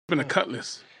been a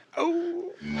cutlass.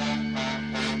 Oh.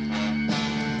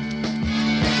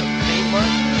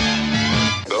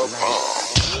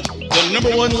 The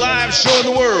number one live show in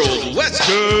the world, West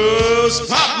Coast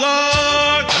Pop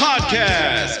Lock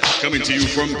Podcast. Coming to you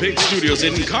from Pig Studios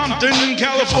in Compton,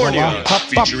 California.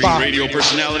 Featuring radio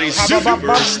personality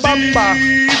Super Steve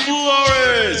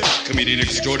Flores, comedian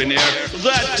extraordinaire,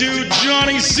 that dude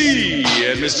Johnny C,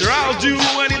 and Mr. I'll Do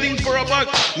Anything for a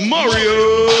Buck,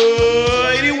 Mario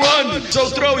 81. So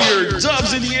throw your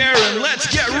dubs in the air and let's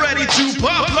get ready to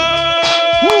pop lock.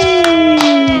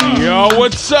 Yo,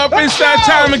 what's up? It's that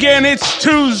time again. It's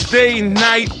Tuesday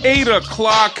night, 8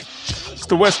 o'clock. It's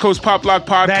the West Coast Pop Lock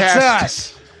Podcast. That's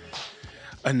us.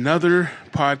 Another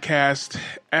podcast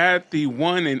at the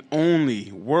one and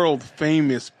only world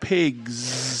famous Pigs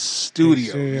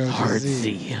Studio. Hard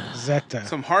Z. Zeta.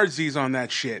 Some hard Z's on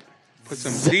that shit. Put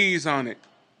some Z's on it.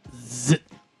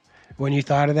 When you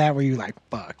thought of that, were you like,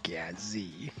 fuck yeah,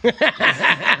 Z?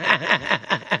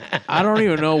 I don't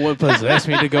even know what possessed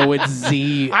me to go with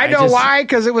Z. I know why,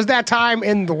 because it was that time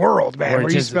in the world, man. Or where you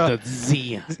just spell the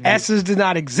Z. S's did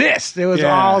not exist. It was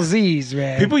all Z's,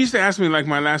 man. People used to ask me, like,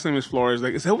 my last name is Flores.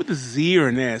 Like, is that with the Z or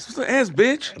an S? What's the S,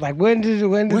 bitch? Like, when did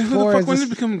Flores... When did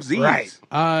it become Z's? Right.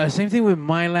 Same thing with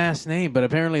my last name, but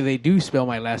apparently they do spell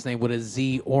my last name with a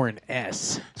Z or an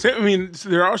S. So, I mean,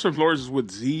 there are some Flores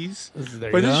with Z's, but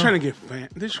they're just trying to get fan.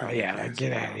 They're trying to get fancy.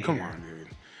 Get out of here. Come on, dude.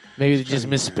 Maybe they just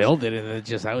misspelled it and it's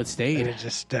just how it stayed. And it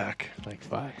just stuck. Like,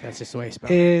 fuck, that's just the way I spell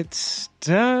it. It's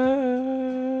stuck.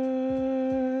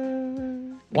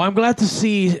 Well, I'm glad to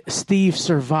see Steve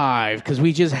survive because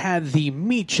we just had the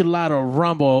Michelada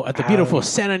Rumble at the beautiful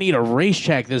Santa Anita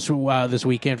racetrack this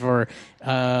weekend for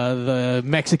the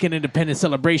Mexican independence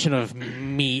celebration of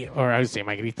I would say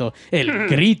my grito, El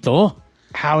Grito.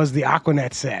 How was the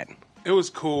Aquanet set? It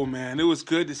was cool, man. It was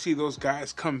good to see those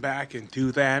guys come back and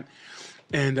do that.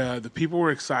 And the people were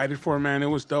excited for it, man. It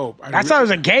was dope. I saw there was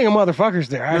a gang of motherfuckers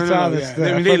there. I saw this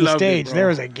from the stage. There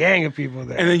was a gang of people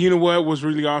there. And then you know what was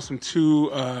really awesome, too?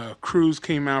 Crews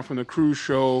came out from the cruise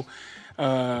show.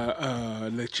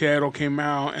 Lechero came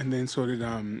out. And then so did,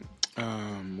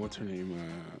 what's her name?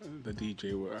 The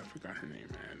DJ. I forgot her name,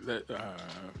 man.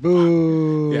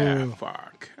 Boo. Yeah,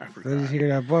 fuck. I forgot. Let's hear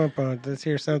that bump. Let's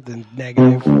hear something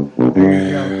negative. There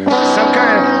you go.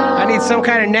 I need some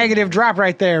kind of negative drop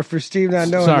right there for Steve not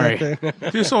knowing. Sorry.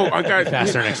 Dude, so I got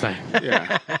Faster next time.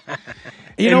 Yeah.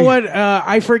 You know what?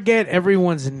 I forget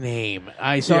everyone's name.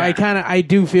 I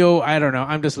do feel, I don't know.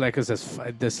 I'm dyslexic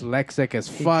as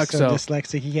fuck. He's so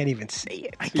dyslexic, he can't even say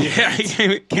it. Yeah,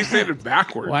 he said it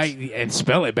backwards. And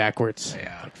spell it backwards.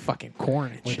 Yeah. Like fucking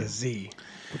corn and With shit. a Z.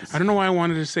 I don't know why I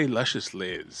wanted to say Luscious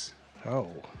Liz.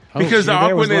 Oh. Because the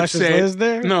Aquanet said Liz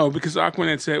there? No, because the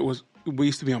Aquanet said we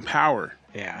used to be on Power.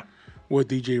 Yeah. With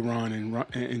DJ Ron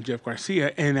and Jeff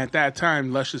Garcia, and at that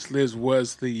time, Luscious Liz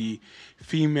was the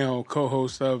female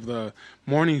co-host of the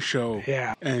morning show.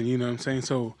 Yeah. And you know what I'm saying?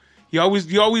 So you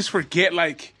always forget,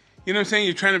 like, you know what I'm saying?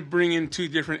 You're trying to bring in two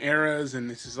different eras, and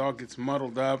this just all gets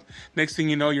muddled up. Next thing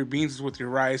you know, your beans is with your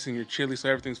rice and your chili, so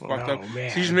everything's fucked up.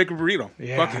 Man. So you just make a burrito.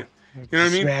 Yeah. Fuck it. You know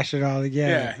what I mean? Smash it all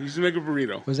together. Yeah, you just make a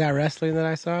burrito. Was that wrestling that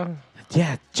I saw?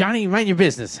 Yeah, Johnny, mind your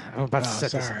business. I'm about to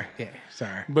set this sorry. up. Yeah.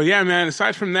 Sorry. But yeah, man,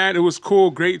 aside from that, it was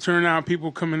cool. Great turnout.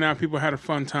 People coming out. People had a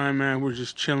fun time, man. We're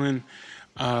just chilling.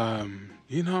 You know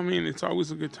what I mean? It's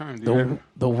always a good time, dude.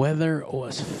 The weather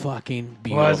was fucking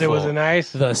beautiful. Was it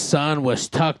nice? The sun was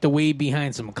tucked away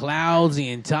behind some clouds the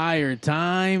entire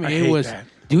time. I it hate was. that.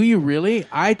 Do you really?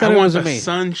 I thought I it want was the amazing.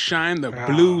 sunshine, the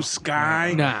blue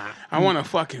sky. Nah. I want to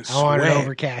fucking sweat. I want it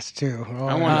overcast, too.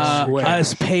 I want to sweat.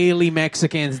 Us paley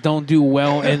Mexicans don't do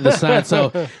well in the sun, so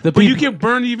But you get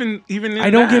burned even in I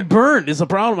don't that. get burned. It's a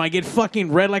problem. I get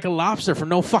fucking red like a lobster for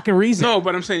no fucking reason. No,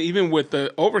 but I'm saying even with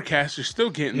the overcast, you're still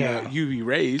getting the UV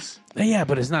rays. Yeah,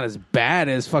 but it's not as bad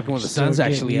as fucking when the sun's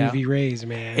actually out. UV rays,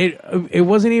 man. It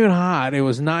wasn't even hot. It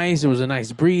was nice. There was a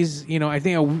nice breeze. You know, I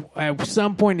think at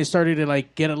some point it started to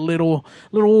like get a little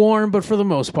warm, but for the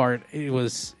most part, it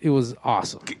was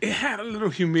awesome. It had a little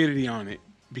humidity on it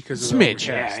because of Smidge,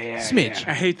 the overcast. smidge.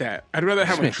 I hate that. I'd rather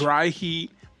have a Smidge. dry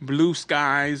heat, blue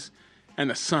skies,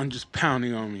 and the sun just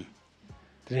pounding on me.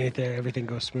 Did everything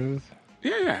go smooth?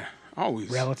 Yeah, always.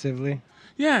 Relatively?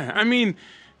 Yeah, I mean,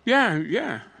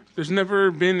 yeah. There's never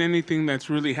been anything that's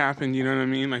really happened, you know what I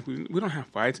mean? Like, we don't have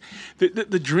fights.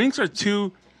 The drinks are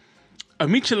too... A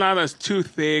michelada is too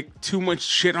thick, too much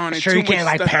shit on it. Sure, too you can't,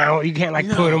 much like, stuff. you can't, like,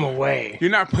 put them away.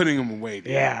 You're not putting them away,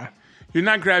 dude. Yeah. You're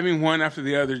not grabbing one after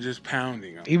the other, just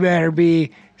pounding them. You better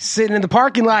be sitting in the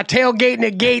parking lot tailgating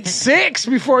at gate 6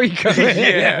 before you come in.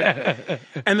 Yeah.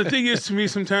 And the thing is, to me,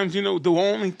 sometimes, the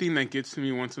only thing that gets to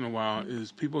me once in a while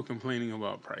is people complaining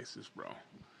about prices, bro.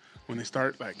 When they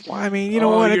start well, I mean, you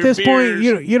know what? At this point,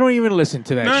 you don't even listen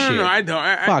to that shit. No, I don't.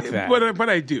 Fuck that. But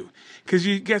I do, because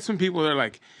you get some people that are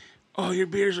like, "Oh, your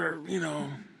beers are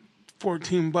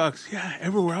 $14." Yeah,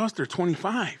 everywhere else they're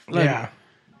 $25. Yeah,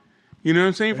 you know what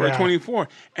I'm saying, for a 24,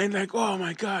 and like, oh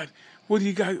my god, what do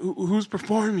you got? Who's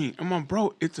performing? I'm on,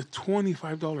 bro. It's a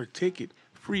 $25 ticket,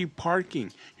 free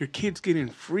parking. Your kids getting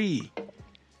free.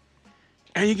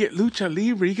 And you get Lucha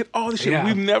Libre. You get all this shit. Yeah.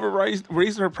 We've never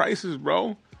raised our prices,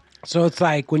 bro. So it's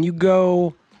like when you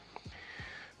go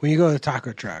to the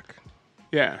taco truck.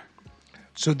 Yeah.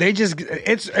 So they just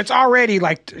it's already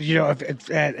like if it's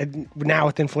now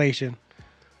with inflation,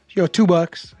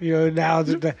 $2. Now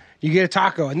you get a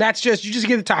taco, and that's you just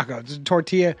get a taco, it's a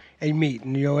tortilla and meat,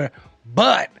 and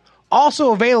but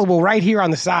also available right here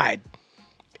on the side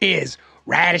is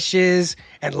radishes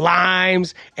and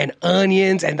limes and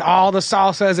onions and all the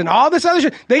salsas and all this other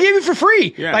shit they give you for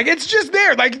free. Yeah. Like, it's just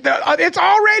there. Like, it's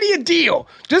already a deal.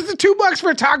 Just the $2 for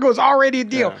a taco is already a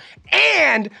deal. Yeah.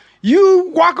 And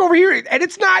you walk over here, and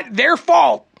it's not their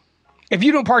fault if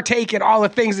you don't partake in all the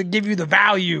things that give you the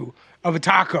value of a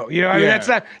taco. I mean, that's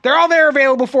not. They're all there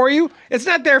available for you. It's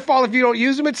not their fault if you don't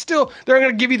use them. It's still, they're going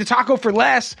to give you the taco for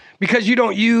less because you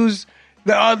don't use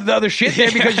the other shit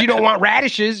there because you don't want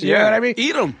radishes. You know what I mean?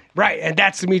 Eat them. Right, and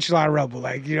that's the Michelada Rumble.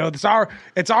 Like, it's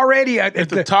already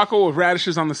it's a taco with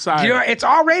radishes on the side. It's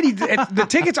already the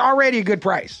ticket's already a good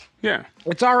price. Yeah,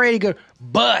 it's already good,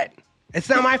 but it's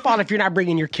not my fault if you're not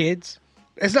bringing your kids.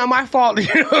 It's not my fault.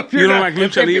 If you don't like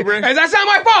Lucha Libre? That's not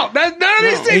my fault. None of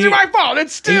these things are my fault.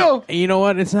 It's still. You know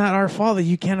what? It's not our fault that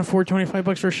you can't afford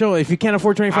 $25 for a show. If you can't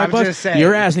afford $25, saying,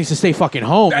 your ass needs to stay fucking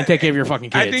home and take care of your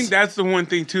fucking kids. I think that's the one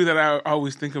thing too that I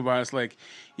always think about. It's like,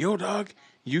 yo, dog,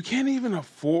 you can't even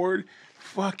afford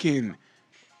fucking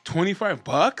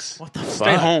 $25. What the fuck?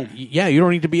 Stay home. Yeah, you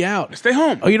don't need to be out. Stay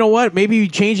home. Oh, you know what? Maybe you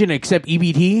change it and accept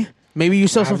EBT. Maybe you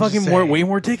sell some fucking way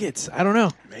more tickets. I don't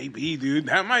know. Maybe, dude.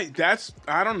 I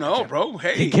don't know, bro.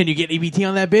 Hey. Can you get EBT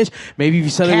on that bitch? Maybe if you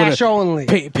sell cash it with only.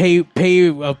 Pay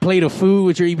a plate of food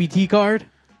with your EBT card.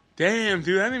 Damn,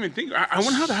 dude. I didn't even think. I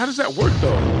wonder how does that work,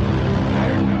 though?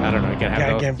 I don't know. You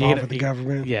gotta get involved with the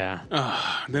government. Yeah.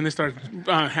 Then they start.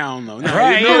 Hell no.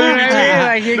 Right. No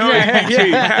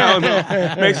EBT. Hell no.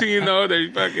 Next thing you know,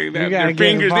 they fucking their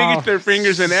fingers. They get their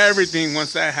fingers and everything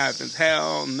once that happens.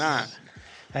 Hell nah.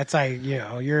 That's like,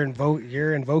 you're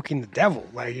invoking the devil.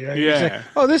 Like, yeah. You're saying,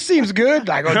 oh, this seems good.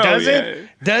 Like, does it?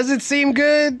 Does it seem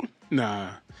good?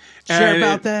 Nah. Sure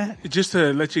about that? Just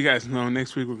to let you guys know,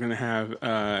 next week we're going to have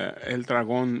El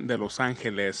Dragón de Los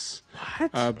Angeles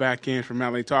back in from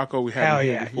LA Taco. We haven't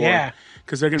here before. Yeah.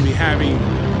 Because they're going to be having,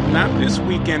 not this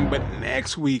weekend, but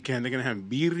next weekend, they're going to have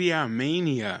Birria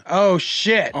Mania. Oh,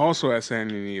 shit. Also at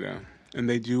Santa Anita. And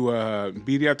they do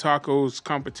birria tacos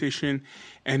competition,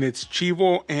 and it's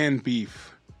chivo and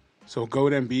beef. So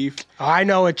goat and beef. Oh, I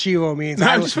know what chivo means.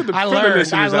 Just for the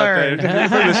listeners out there. For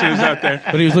the listeners out there.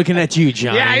 But he was looking at you,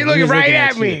 John. Yeah, he's looking right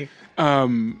at me.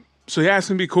 So yeah, it's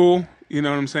gonna be cool. You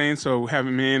know what I'm saying? So have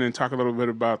him in and talk a little bit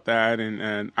about that.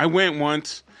 And I went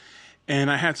once,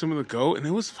 and I had some of the goat, and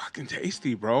it was fucking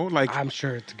tasty, bro. Like, I'm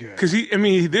sure it's good. Because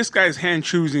this guy's hand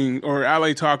choosing, or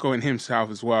LA Taco and himself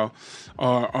as well,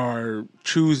 are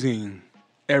choosing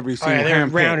every single. They're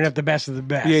rounding up the best of the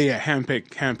best. Yeah,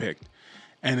 handpicked.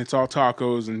 And it's all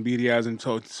tacos and birrias, and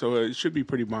so it should be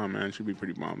pretty bomb, man. It should be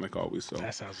pretty bomb, like always. So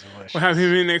that sounds delicious. We'll have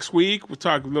him in next week. We'll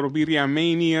talk a little birria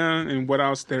mania and what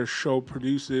else their show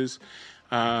produces.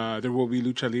 There will be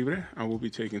Lucha Libre. I will be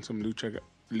taking some Lucha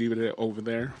Libre over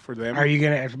there for them. Are you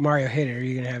gonna, if Mario hit it, are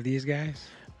you gonna have these guys?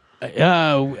 I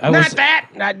don't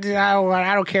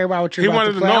care about what you're about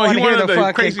to play. I want to hear the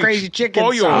fucking crazy crazy chicken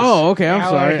pollos. sauce. Oh, okay. I'm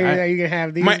sorry. Are you gonna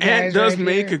have these? My guys aunt does right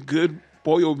make here? a good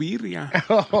pollo birria.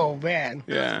 Oh man.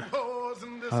 Yeah.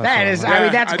 That is. I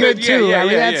mean, that's good too.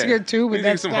 That's good too. But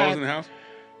that's some not. hoes in the house.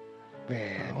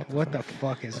 Man, what the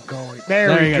fuck is going?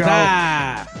 There we go.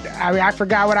 Ah. I mean, I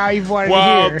forgot what I even wanted to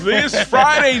Well, hear. this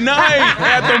Friday night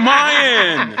at the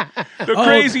Mayan, the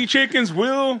Crazy Chickens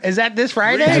will. Is that this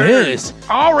Friday? It is.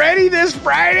 Already this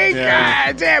Friday?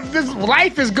 Yeah. God damn, this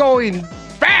life is going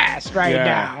fast right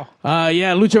now.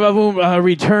 Lucha Baboom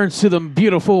returns to the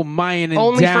beautiful Mayan in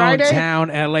Only downtown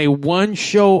LA. One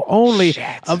show only.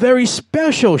 Shit. A very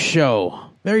special show.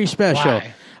 Very special.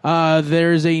 Why?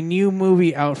 There's a new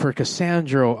movie out for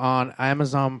Cassandra on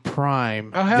Amazon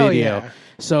Prime Oh, hell Video. yeah.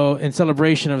 So in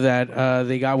celebration of that,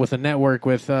 they got with a network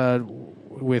with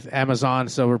with Amazon,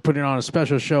 so we're putting on a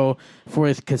special show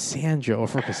for Cassandra.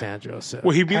 So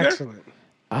Will he be Excellent.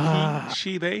 there?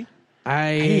 She, they?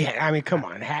 I mean, come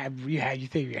on. You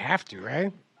think you have to,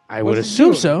 right? I would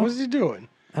assume so. What's he doing?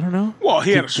 I don't know. Well,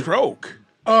 he had a stroke.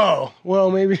 Oh,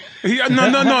 well, maybe.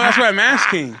 No. That's what I'm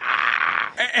asking.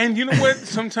 And you know what?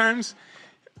 Sometimes,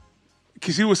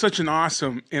 because he was such an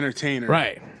awesome entertainer,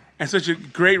 Right. and such a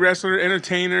great wrestler,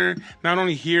 entertainer, not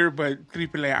only here but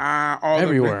AAA, all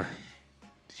Everywhere.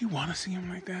 Do you want to see him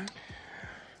like that?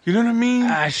 You know what I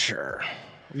mean? Sure.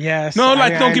 Yes. No, I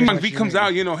don't get me understand wrong. If he what you comes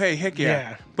mean. out, hey, heck yeah.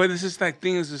 Yeah. But it's just like,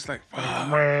 thing is just like, fuck.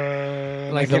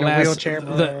 Like in the a last, wheelchair.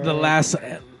 the last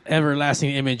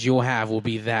everlasting image you'll have will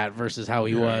be that versus how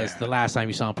he was the last time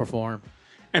you saw him perform.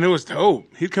 And it was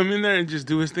dope. He'd come in there and just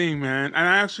do his thing, man. And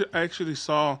I actually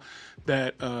saw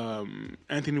that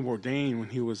Anthony Bourdain, when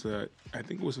he was, I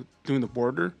think it was doing the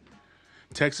border,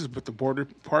 Texas, but the border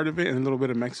part of it and a little bit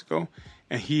of Mexico.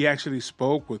 And he actually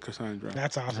spoke with Cassandra.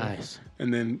 That's awesome. Nice.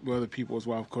 And then other people as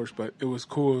well, of course. But it was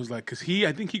cool. It was like, because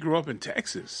I think he grew up in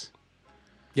Texas.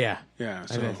 Yeah. Yeah,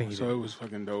 I think he so did. it was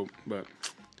fucking dope. But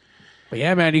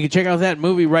yeah, man, you can check out that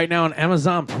movie right now on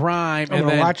Amazon Prime. I'm and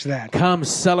gonna then watch that. Come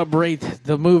celebrate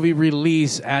the movie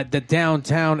release at the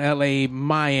downtown LA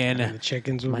Mayan. The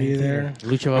chickens will be there.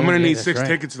 Lucha I'm going to need that's 6 right.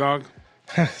 tickets, dog.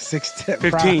 15.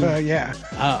 15. Yeah.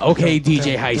 Okay,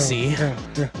 DJ High C.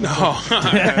 No.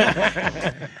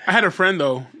 I had a friend,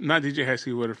 though, not DJ High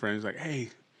C, with a friend. He's like, hey,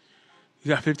 you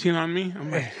got 15 on me?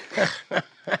 I'm like,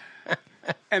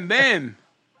 and then,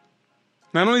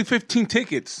 not only 15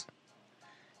 tickets,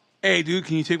 hey, dude,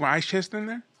 can you take my ice chest in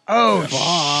there? Oh,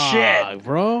 shit.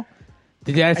 Bro.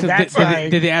 Did they, ask, That's did,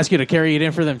 like- did they ask you to carry it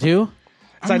in for them too?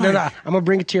 It's like, no, I'm going to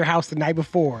bring it to your house the night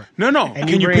before. No. And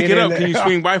Can you bring pick it in up? there. Can you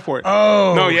swing by for it?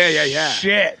 Oh, No, yeah.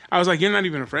 Shit. I was like, you're not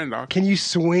even a friend, dog. Can you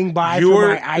swing by for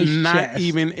You're my ice not chest?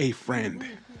 even a friend.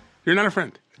 You're not a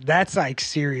friend. That's like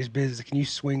serious business. Can you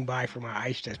swing by for my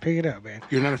ice chest? Pick it up, man.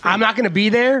 You're not a friend. I'm not going to be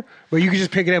there, but you can just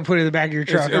pick it up and put it in the back of your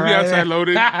truck. It'll be all right? outside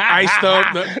loaded, iced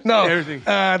up, No, everything.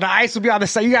 the ice will be on the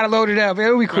side. You got to load it up.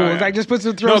 It'll be cool. Oh, yeah. Like just put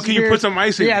some. Throw No, some can you beers. put some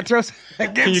ice in Yeah, it? throw. Some,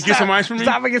 Can you get some ice for me?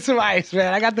 Stop and get some ice,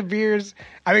 man. I got the beers.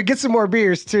 I mean, get some more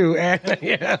beers too. And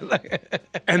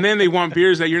And then they want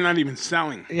beers that you're not even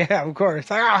selling. yeah, of course.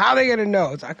 Like, oh, how are they gonna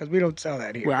know? It's because we don't sell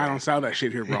that here. Well, I don't sell that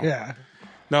shit here, bro. Yeah.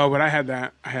 No, but I had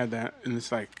that, and it's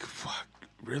like, fuck,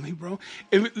 really, bro?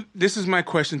 This is my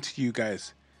question to you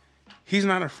guys. He's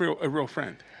not a real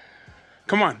friend.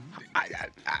 Come on.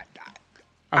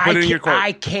 I'll put it in your quote.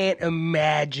 I can't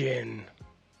imagine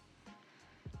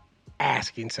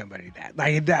asking somebody that.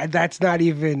 Like that's not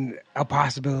even a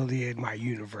possibility in my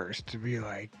universe to be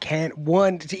like,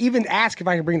 to even ask if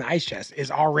I can bring the ice chest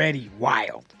is already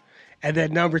wild. And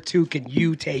then number 2, can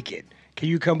you take it? Can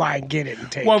you come by and get it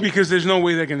and take Well, it? because there's no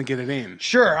way they're going to get it in.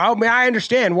 Sure. I mean, I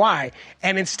understand why.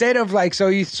 And instead of like, so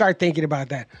you start thinking about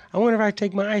that. I wonder if I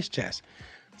take my ice chest.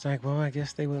 It's like, well, I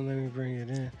guess they wouldn't let me bring it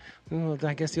in. Well,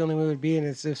 I guess the only way it would be in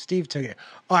is if Steve took it.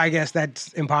 Oh, I guess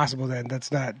that's impossible then.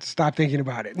 That's not, stop thinking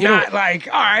about it. Not like,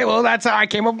 all right, well, that's how I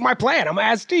came up with my plan. I'm going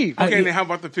to ask Steve. Okay, then how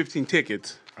about the 15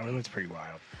 tickets? I mean, that's pretty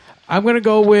wild. I'm going to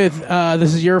go with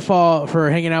this is your fault for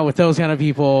hanging out with those kind of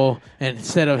people and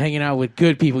instead of hanging out with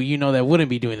good people that wouldn't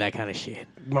be doing that kind of shit.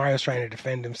 Mario's trying to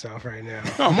defend himself right now.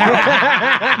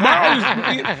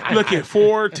 Mario's, look at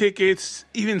 4 tickets,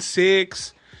 even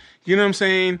 6. You know what I'm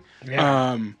saying?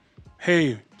 Yeah.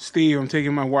 Hey, Steve, I'm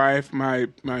taking my wife, my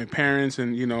parents,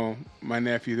 and my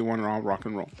nephew. They want to all rock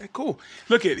and roll. Hey, cool.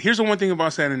 Look here's the one thing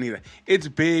about Santa Anita. It's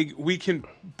big. We can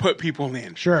put people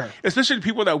in. Sure. Especially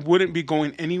people that wouldn't be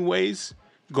going anyways.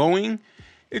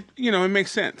 It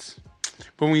makes sense.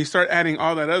 But when you start adding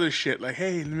all that other shit, like,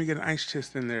 hey, let me get an ice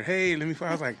chest in there. Hey, let me.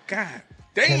 I was like, God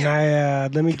damn. Can I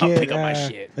let me get pick up my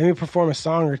shit. let me perform a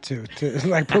song or two to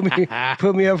like put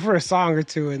me up for a song or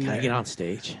two in Can there. I get on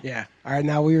stage? Yeah. All right.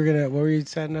 Now what were you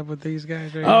setting up with these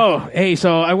guys? Right Oh, hey,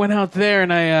 so I went out there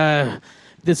and I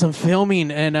did some filming,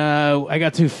 and I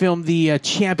got to film the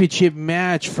championship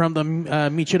match from the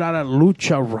Michelada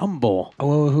Lucha Rumble.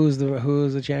 Oh, who's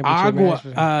the championship match?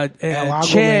 Agua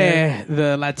Che, Man.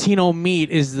 the Latino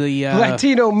meat, is the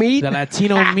Latino meat. The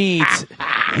Latino meat.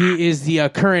 He is the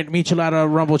current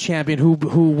Michelada Rumble champion who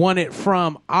won it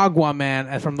from Agua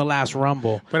Man from the last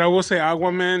Rumble. But I will say,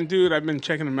 Aquaman, dude, I've been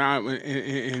checking him out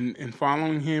and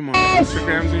following him on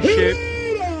Instagrams and shit.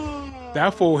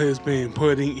 That fool has been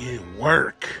putting in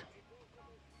work.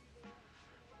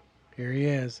 Here he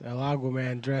is, El Agua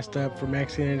Man, dressed up for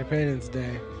Mexican Independence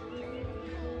Day.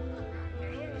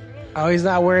 Oh, he's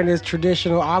not wearing his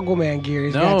traditional Agua Man gear.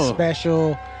 He's got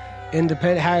special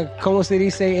independent. Como did he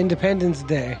say Independence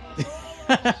Day?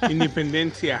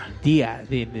 Independencia. Yeah.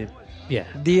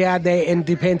 Dia de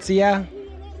Independencia,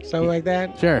 something like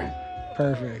that. Sure.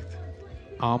 Perfect.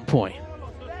 On point.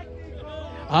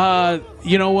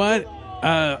 You know what?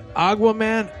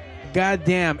 Aquaman,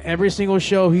 goddamn, every single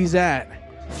show he's at,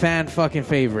 fan fucking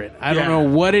favorite. I don't know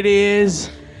what it is.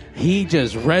 He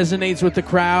just resonates with the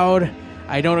crowd.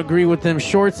 I don't agree with them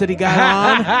shorts that he got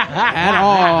on at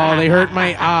all. They hurt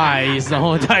my eyes the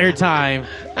whole entire time.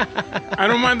 I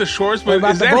don't mind the shorts, but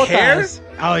is that hair?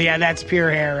 Oh yeah, that's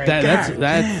pure hair right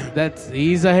there. That's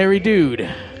he's a hairy dude.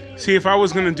 See, if I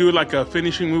was gonna do like a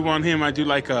finishing move on him, I'd do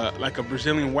like a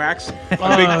Brazilian wax, a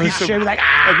big piece of like,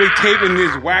 a big tape, and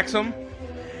just wax him.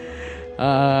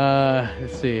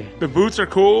 Let's see. The boots are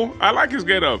cool. I like his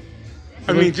getup.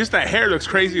 I mean, just that hair looks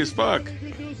crazy as fuck.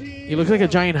 He looks like a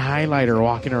giant highlighter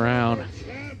walking around. Let's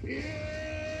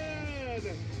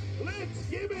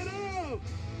give it up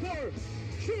for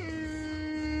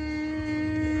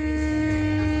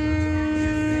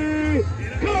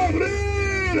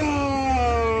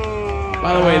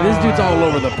By the way, this dude's all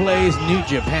over the place. New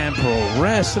Japan Pro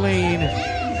Wrestling,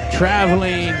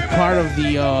 traveling, part of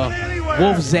the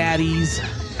Wolf Zaddies.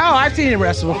 Oh, I've seen him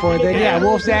wrestle before. Then yeah,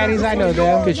 Wolf Zaddies, I know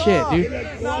them. Good shit, dude.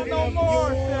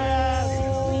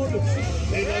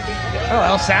 Oh,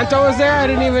 El Santo was there? I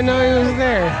didn't even know he was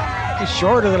there. He's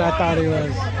shorter than I thought he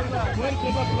was.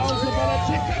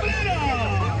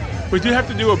 But you have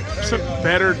to do some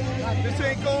better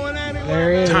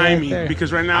There he is, timing right there.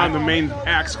 because right now the main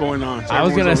act's going on. So I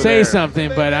was everyone's gonna over say there. something,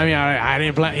 but I mean, I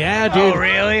didn't plan. Yeah, dude. Oh,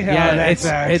 really? Yeah, Oh, that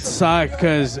sucks. it sucked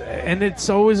because, and it's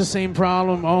always the same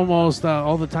problem almost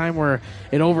all the time where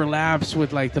it overlaps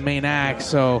with like the main act.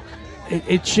 So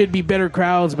it should be better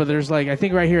crowds, but there's like I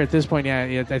think right here at this point,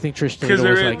 yeah I think Trish Because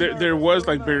Toledo was like, there was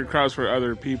like bigger crowds for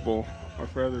other people or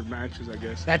for other matches, I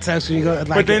guess. That sucks when you go like.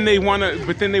 But then they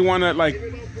wanna like.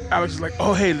 I was just like,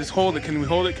 oh hey, let's hold it. Can we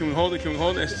hold it? Can we hold it? Can we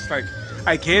hold it? It's just like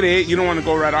I get it. You don't want to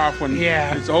go right off when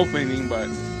it's opening, but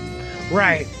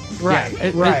Right.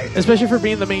 especially for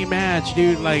being the main match,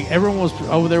 dude. Like everyone was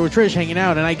over there with Trish hanging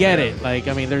out, and I get it. Like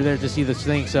I mean, they're there to see this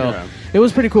thing, so it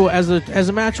was pretty cool. As the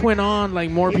match went on, like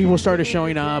more people started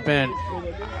showing up, and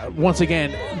once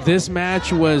again, this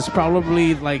match was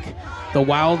probably like the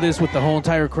wildest with the whole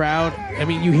entire crowd. I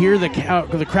mean, you hear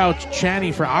the crowd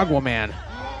chanting for Aquaman.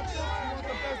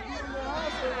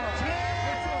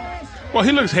 well,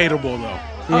 he looks hateable though.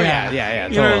 Oh yeah.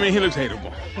 You know what I mean? He looks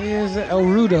hateable. He is El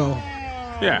Rudo.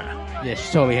 Yeah. Yeah,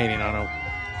 she's totally hating on him.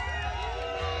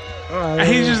 Oh, And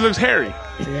he just looks hairy.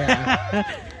 yeah.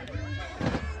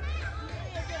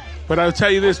 But I'll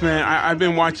tell you this, man. I've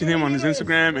been watching him on his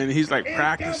Instagram, and he's like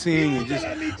practicing and just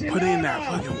putting in that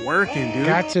fucking work in, dude.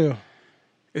 Got to.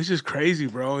 It's just crazy,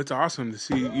 bro. It's awesome to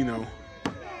see, you know.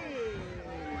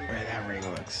 Man, that ring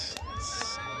looks.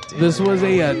 This was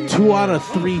a 2 out of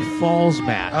 3 falls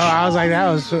match. Oh, I was like, that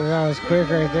was quick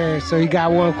right there. So you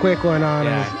got one quick one on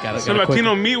him. Yeah, got So a quick.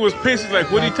 Latino Meat was pissed. He's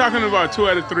like, what are you talking about? 2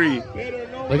 out of 3.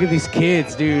 Look at these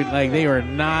kids, dude. Like, they were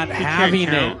not having it.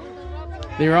 count.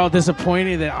 They were all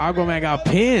disappointed that Aquaman got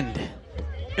pinned.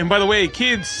 And by the way,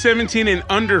 kids 17 and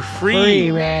under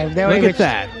Free, man. They don't Look even, at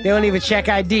that. They don't even check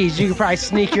IDs. You could probably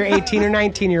sneak your 18 or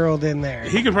 19-year-old in there.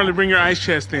 He could probably bring your ice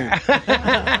chest in.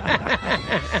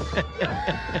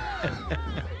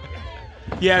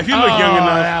 Yeah, if you look young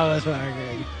enough. That was fucking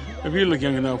good. If you look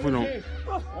young enough, we don't.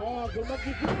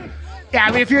 Yeah,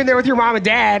 I mean, if you're in there with your mom and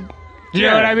dad, you know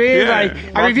Yeah, what I mean? yeah.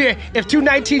 Like, if 2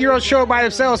 19-year-olds show up by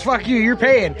themselves, fuck you, you're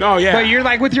paying. Oh, yeah. But you're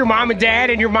like with your mom and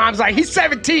dad, and your mom's like, he's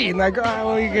 17. Like, oh, what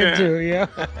are you gonna Yeah. do? You know?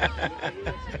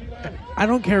 I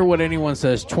don't care what anyone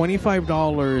says.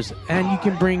 $25, and you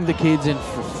can bring the kids in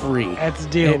for free. That's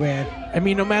the deal, man. I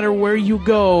mean, no matter where you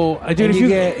go, dude.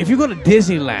 And If you go to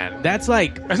Disneyland, that's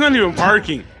like That's not even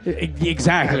parking.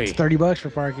 exactly. It's $30 for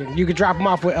parking. You could drop them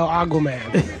off with El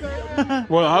Aquaman.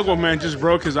 Well, Aquaman just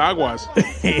broke his aguas.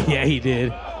 Yeah, he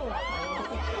did.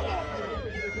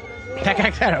 That guy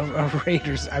got a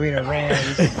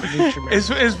Rams.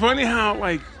 It's funny how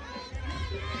like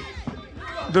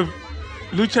the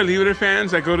lucha libre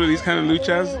fans that go to these kind of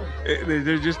luchas,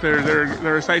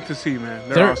 they're a sight to see, man.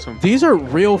 They're awesome. These are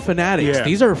real fanatics. Yeah.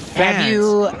 These are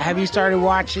fans. Have you started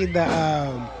watching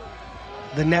the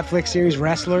Netflix series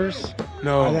Wrestlers?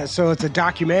 No. So it's a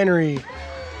documentary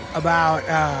about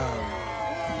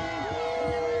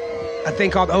a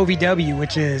thing called OVW,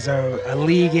 which is a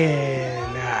league in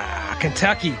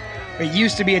Kentucky. It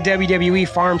used to be a WWE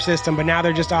farm system, but now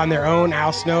they're just on their own.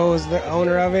 Al Snow is the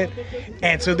owner of it.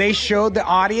 And so they showed the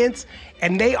audience,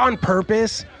 and they on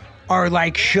purpose are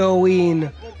like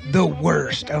showing the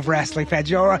worst of wrestling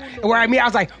fans. You know, where I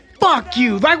was like, fuck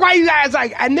you. Like, why you guys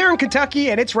like, and they're in Kentucky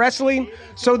and it's wrestling.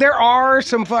 So there are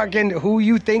some fucking who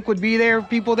you think would be there,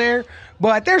 people there.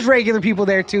 But there's regular people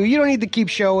there too. You don't need to keep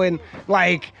showing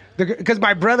like, because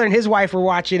my brother and his wife were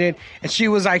watching it. And she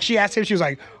was like, she asked him, she was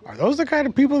like, are those the kind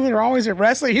of people that are always at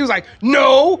wrestling? He was like,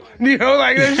 no. You know,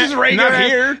 like, this is regular. Not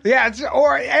here. Yeah.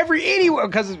 Or anywhere.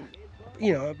 Because,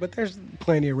 you know, but there's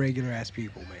plenty of regular ass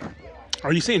people, man.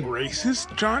 Are you saying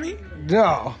racist, Johnny?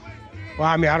 No. Well,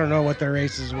 I mean, I don't know what their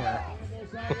races were.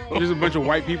 Just a bunch of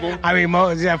white people. I mean,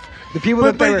 the people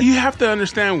But that you have to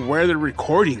understand where they're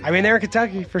recording. I mean, they're in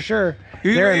Kentucky for sure.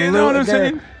 You know what I'm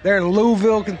saying? They're in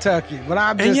Louisville, Kentucky. But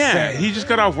I'm just saying. he just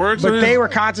got off work. But they were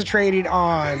concentrating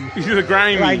on the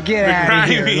grimy. like get out of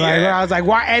here. Like, I was like,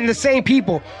 why? And the same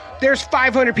people. There's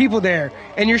 500 people there,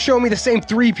 and you're showing me the same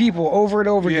 3 people over and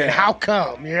over again. How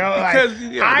come? You know, because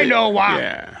like, I know why.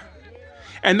 Yeah,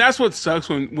 and that's what sucks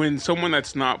when someone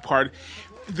that's not part.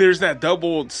 There's that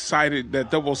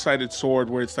double-sided sword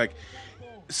where it's like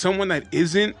someone that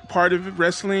isn't part of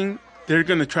wrestling, they're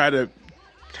gonna try to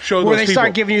show where those they people.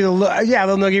 start giving you the look. Yeah,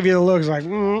 they'll give you the looks like,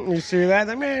 you see that?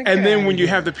 Like, man, and then when you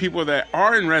have the people that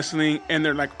are in wrestling and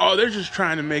they're like, oh, they're just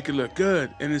trying to make it look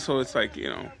good, and then, so it's like, you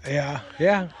know. Yeah.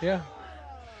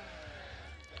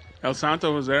 El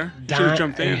Santo was there. Should have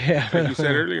jumped in, like you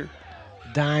said earlier.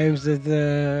 Dimes at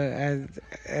the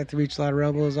Michelada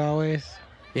Rumble as always.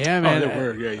 Yeah, man. Oh, they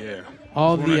were. Yeah.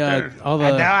 All There's one the right there. all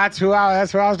the That's who I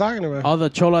was talking about. all the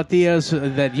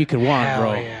cholatillas that you could want, Hell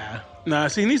bro. yeah. Nah,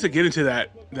 see, he needs to get into that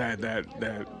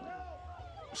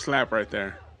slap right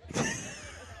there.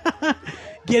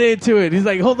 Get into it. He's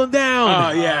like, hold them down.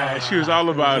 Oh yeah, she was all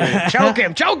about it.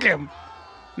 Choke him.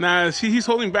 Nah, see, he's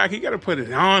holding back. You got to put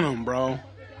it on him, bro.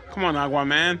 Come on, Agua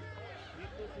man.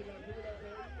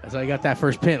 So I got that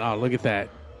first pin. Oh, look at that.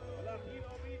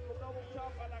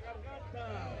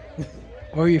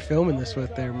 What are you filming this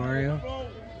with there, Mario?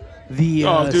 The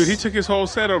Oh, dude, he took his whole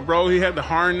setup, bro. He had the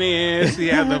harness. He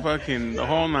had the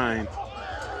whole 9.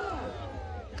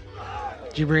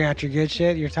 Did you bring out your good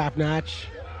shit? Your top notch?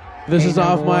 This is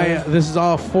off my. one. This is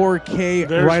all 4K.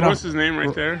 There's right what's off. his name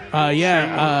right there?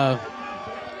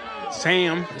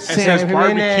 Sam Sam. SS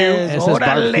Barbecue. Jimenez. SS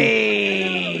Barbecue.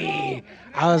 Orale.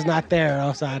 I was not there,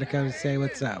 else I had to come and say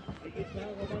what's up.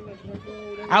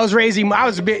 I was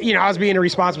being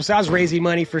irresponsible. So I was raising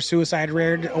money for suicide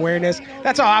awareness.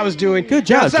 That's all I was doing. Good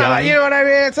job, so, Johnny. You know what I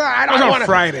mean? It's I don't on want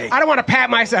Friday. I don't want to pat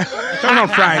myself. It's on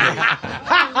Friday.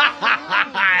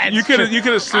 You could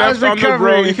have slept on the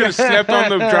road. You could have slept on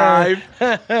the drive.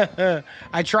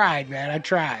 I tried, man. I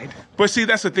tried. But see,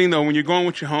 that's the thing, though. When you're going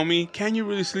with your homie, can you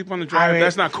really sleep on the drive? I mean,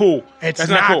 that's not cool. That's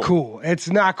not cool. It's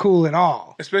not cool at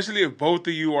all. Especially if both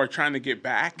of you are trying to get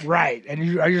back. Right. And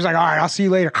you're just like, all right, I'll see you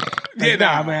later. Yeah,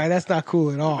 nah, man, that's not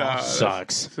cool at all.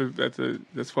 Sucks. That's a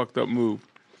fucked up move.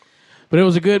 But it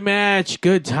was a good match,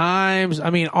 good times. I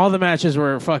mean, all the matches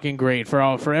were fucking great. For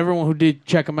everyone who did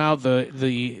check them out,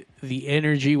 the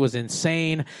energy was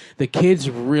insane. The kids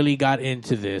really got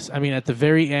into this. I mean, at the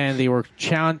very end, they were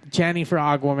chanting for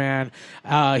Aquaman.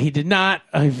 He did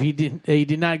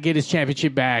not get his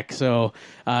championship back. So,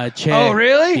 Chen. Oh,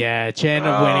 really? Yeah, Chen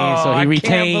of winning. So he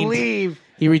retained. I can't believe.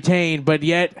 He retained, but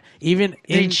yet even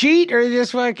Did he cheat or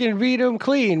just fucking beat him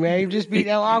clean, man? He just beat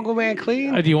El Aquaman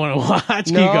clean? do you want to watch?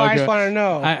 No, Go, I just want to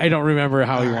know. I don't remember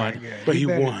how he won. But he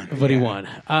won. But he won.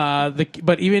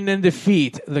 But even in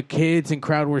defeat, the kids and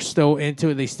crowd were still into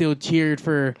it. They still cheered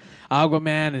for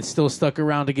Aquaman and still stuck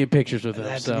around to get pictures with him.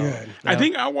 That's so, good. I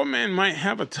think Aquaman might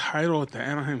have a title at the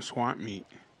Anaheim Swap Meet.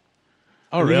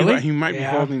 Oh, really? He might be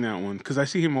Yeah. holding that one because I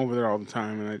see him over there all the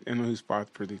time, and I know he's fought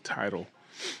for the title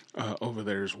over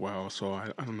there as well. So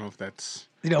I don't know if that's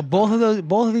Both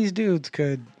of these dudes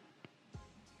could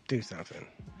do something.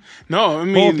 no. I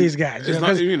mean, Both these guys, It's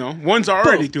because- not, one's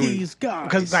already doing. These guys.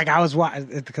 Because like I was watching,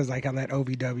 because like on that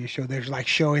OVW show, they're like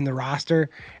showing the roster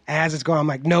as it's going. I'm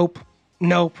like, nope,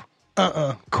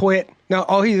 quit. No,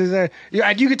 oh, he's there.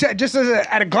 You could tell just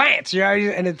at a glance,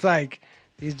 and it's like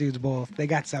these dudes they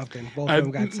got something. Both of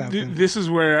them got something. This is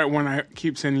where when I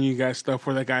keep sending you guys stuff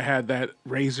where that guy had that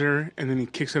razor and then he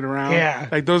kicks it around. Yeah.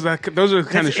 like those are the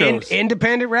kind of shows.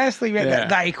 Independent wrestling, man. Yeah.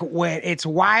 Like when it's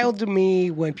wild to me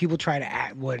when people try to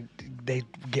act when they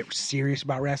get serious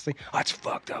about wrestling. Oh, it's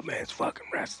fucked up, man. It's fucking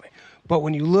wrestling. But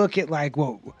when you look at like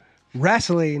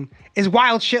wrestling is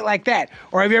wild shit like that.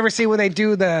 Or have you ever seen when they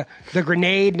do the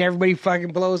grenade and everybody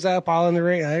fucking blows up all in the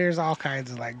ring? There's all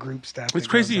kinds of like group stuff. It's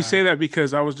crazy you say that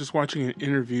because I was just watching an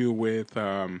interview with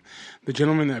the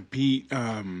gentleman that beat.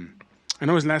 I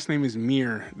know his last name is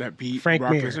Mir. That beat Frank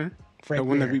Brock Mir. Lesnar. Frank The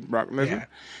one Mir. that beat Brock Lesnar.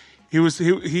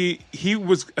 Yeah. He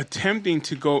was attempting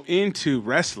to go into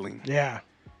wrestling, Yeah.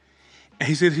 And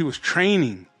he said he was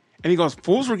training. And he goes,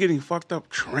 fools were getting fucked up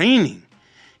training.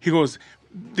 He goes,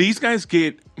 these guys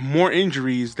get more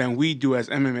injuries than we do as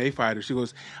MMA fighters. He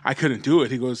goes, I couldn't do it.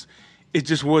 He goes, it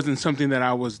just wasn't something that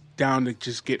I was down to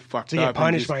just get fucked up. To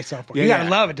punish myself. Yeah, You gotta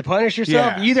love it. To punish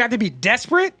yourself, Yeah. you either have to be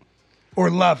desperate or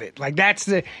love it. Like that's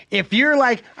the. If you're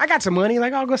like, I got some money,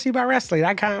 like I'll go see about wrestling.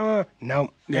 I kind of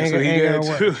no. Yeah, ain't so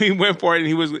gonna work. he went for it, and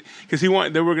he was because he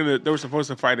wanted. They were supposed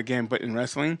to fight again, but in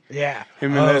wrestling. Yeah.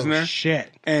 Him and Lesnar. Shit.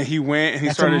 And he went and he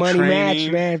That's started a money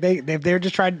training. match, man. They're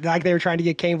just trying like they were trying to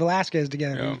get Cain Velasquez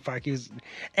together. Yeah. Fuck, he was,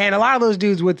 and a lot of those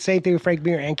dudes with the same thing with Frank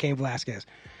Mir and Cain Velasquez.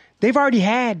 They've already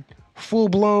had full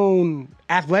blown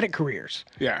athletic careers.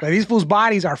 Yeah. Like these fools'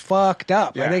 bodies are fucked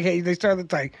up. Yeah. Like they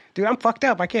started like, dude, I'm fucked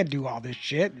up. I can't do all this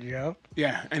shit. You know.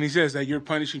 Yeah, and he says that you're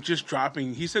punishing just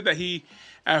dropping. He said that he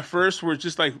at first were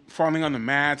just like falling on the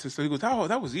mats and so he goes, oh,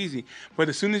 that was easy. But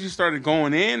as soon as you started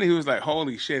going in, he was like,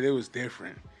 holy shit, it was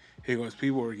different. He goes,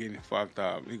 people were getting fucked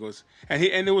up. He goes, and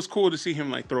it was cool to see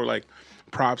him like throw like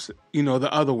props, the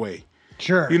other way.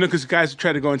 Sure. Because guys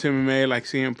try to go into MMA, like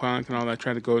CM Punk and all that,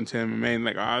 try to go into MMA and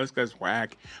like, oh, this guy's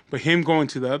whack. But him going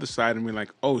to the other side and being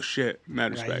like, oh shit,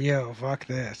 mad respect. Like, yo, fuck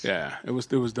this. Yeah, it was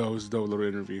dope. It was a dope little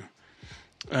interview.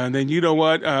 And then you know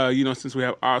what? Since we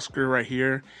have Oscar right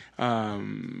here,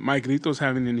 Mike Grito's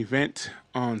having an event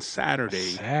on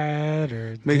Saturday.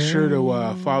 Make sure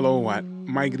to follow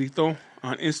Mike Grito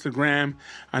on Instagram.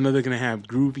 I know they're gonna have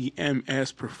Groovy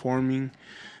MS performing.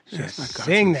 Just it's my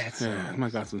sing godson's- that song. Yeah, it's my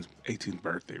godson's 18th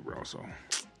birthday, bro. So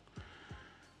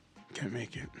can't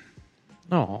make it.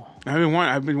 No.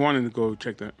 I've been wanting to go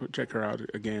check her out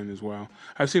again as well.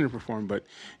 I've seen her perform, but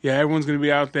yeah, everyone's going to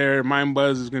be out there. Mind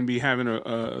Buzz is going to be having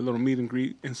a little meet and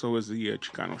greet, and so is the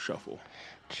Chicano Shuffle.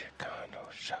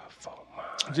 Chicano Shuffle.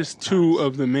 Just two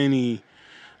of the many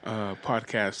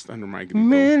podcasts under my Grito.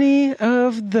 Many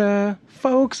of the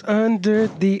folks under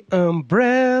the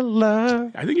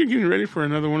umbrella. I think you're getting ready for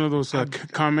another one of those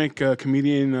comic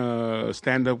comedian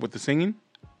stand up with the singing.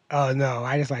 Oh no,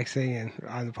 I just like singing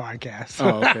on the podcast.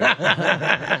 Oh,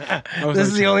 okay. This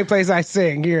is the only place I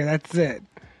sing here. That's it.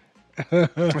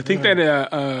 I think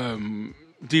that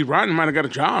D. Rotten might have got a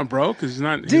job, bro, because he's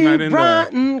not Deep in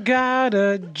Rotten got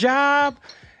a job.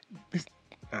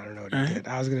 I don't know what he did.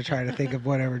 I was going to try to think of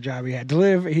whatever job he had.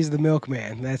 He's the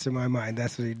milkman. That's in my mind.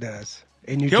 That's what he does.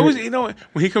 And He always, when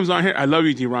he comes on here, I love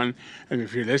you, D-Ron. I mean,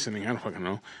 if you're listening, I don't fucking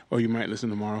know. Or you might listen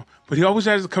tomorrow. But he always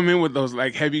has to come in with those,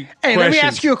 like, heavy questions. let me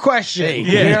ask you a question.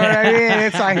 Hey. You know what I mean?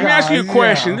 It's like, Let me ask you a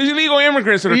question. There's illegal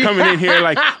immigrants that are coming in here.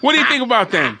 Like, what do you think about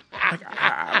them? Like,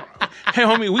 hey,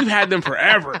 homie, we've had them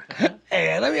forever.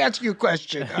 Hey, let me ask you a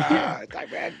question.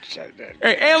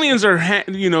 Hey, aliens are,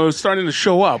 starting to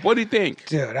show up. What do you think?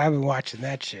 Dude, I've been watching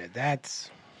that shit. That's,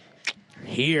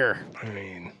 Here. I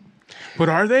mean... But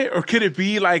are they? Or could it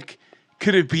be like,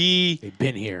 They've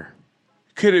been here.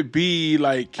 could it be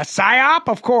like, A psyop?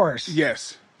 Of course.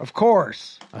 yes. Of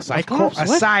course. A cyclops? A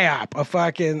What? psyop, a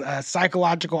fucking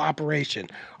psychological operation.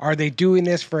 Are they doing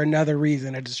this for another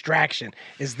reason, a distraction?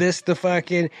 Is this the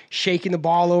fucking shaking the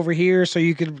ball over here so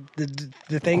you could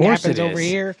the thing course happens it over is.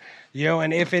 here?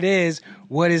 And if it is,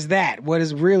 what is that? What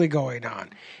is really going on?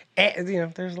 And,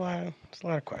 there's a lot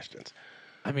of questions.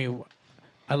 I mean,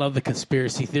 I love the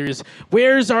conspiracy theories.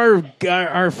 Where's our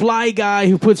fly guy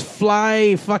who puts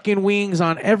fly fucking wings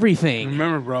on everything?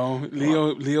 Remember, bro,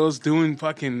 Leo's doing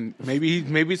fucking, maybe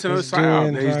it's another He's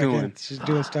psyop that he's fucking- doing. She's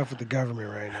doing stuff with the government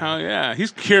right now. Hell yeah.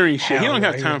 He's curing shit. He don't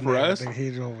have time for us.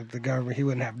 He's with the government. He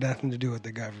wouldn't have nothing to do with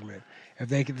the government. If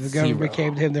the government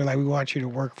came to him, they're like, "We want you to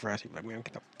work for us." He's like, "Man,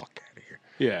 get the fuck out of here!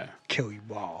 Yeah. Kill you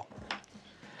all."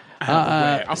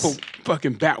 I'll put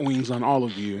fucking bat wings on all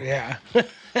of you. Yeah.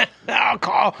 I'll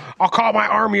call my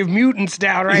army of mutants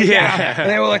down right now, and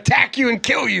they will attack you and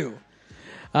kill you.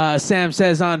 Sam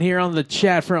says on here on the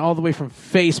chat all the way from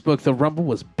Facebook, the Rumble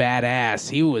was badass.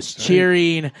 He was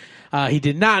cheering. He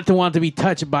did not want to be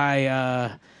touched by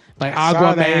saw that. He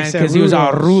Aquaman said because he was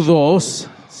all rudos. rudos.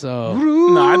 So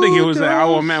No, I think it was that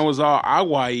our man was all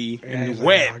agua-y and he's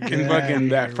wet, like, and get fucking outta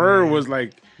that here, fur man. was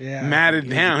like Yeah. matted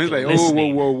down. He's like, oh,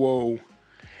 glistening. whoa.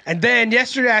 And then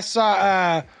yesterday I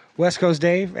saw West Coast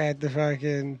Dave at the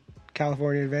fucking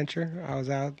California Adventure. I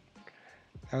was out.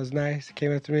 That was nice. He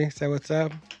came up to me, said, "What's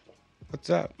up?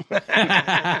 What's up?"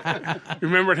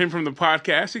 Remembered him from the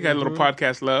podcast. He got a little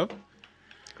podcast love.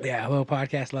 Yeah, a little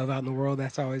podcast love out in the world.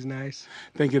 That's always nice.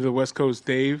 Thank you to the West Coast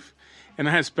Dave. And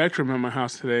I had Spectrum at my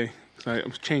house today. So I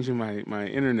was changing my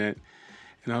internet.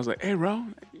 And I was like, hey, bro,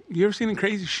 you ever seen any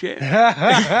crazy shit? He's like,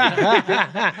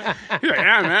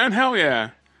 yeah, man, hell yeah.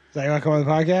 Is that you want to come on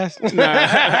the podcast?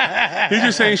 He's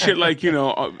just saying shit like,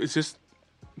 it's just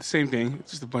the same thing.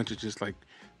 It's just a bunch of just like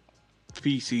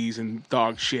feces and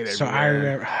dog shit everywhere. So I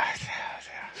remember.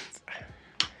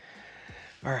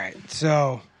 All right,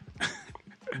 so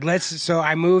So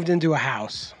I moved into a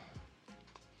house,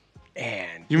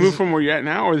 and You moved from where you're at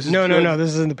now, or this is no.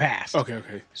 This is in the past.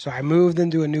 Okay. So I moved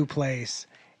into a new place,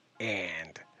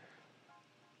 and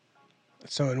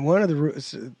so in one of the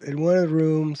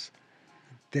rooms,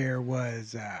 there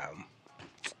was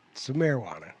some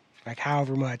marijuana, like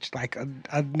however much, like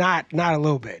not a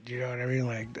little bit, you know what I mean,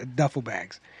 like duffel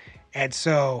bags. And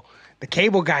so the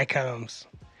cable guy comes,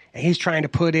 and he's trying to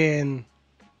put in.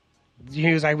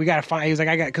 He was like, "We gotta find." He was like,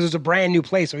 "I got," because it's a brand new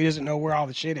place, so he doesn't know where all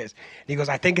the shit is. And he goes,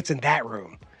 "I think it's in that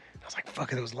room." I was like,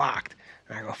 "Fuck it," it was locked.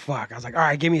 And I go, "Fuck." I was like, "All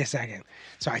right, give me a second."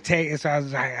 So I take it,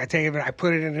 and I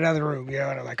put it in another room, you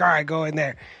know. And I'm like, "All right, go in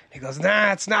there." He goes,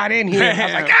 "Nah, it's not in here." And I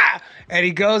was like, "Ah!" And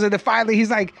he goes, and then finally he's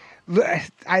like,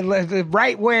 "I left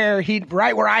right where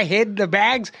I hid the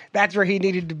bags. That's where he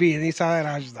needed to be." And he saw it, and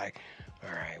I was just like,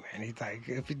 "All right, man." He's like,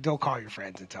 "If you don't call your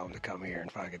friends and tell them to come here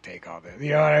and fucking take all this,"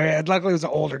 you know what I mean? Luckily, it was an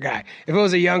older guy. If it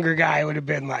was a younger guy, it would have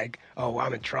been like, "Oh,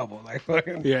 I'm in trouble." Like,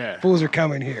 fucking fools are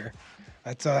coming here.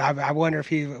 So I wonder if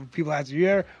people ask you,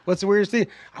 "Yeah, what's the weirdest thing?"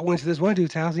 I went to this one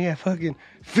dude's house and he had fucking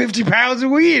 50 pounds of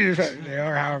weed,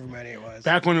 or however many it was.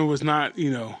 Back when it was not,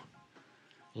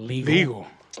 legal.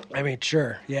 I mean,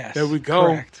 sure, yes. There we go.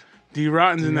 Correct. D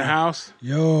Rotten's in the house.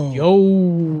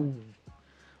 Yo.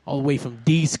 All the way from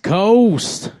East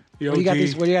Coast. Yo, What do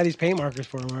you got these paint markers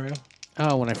for, Mario?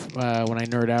 Oh, when I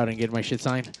nerd out and get my shit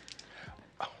signed.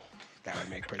 That would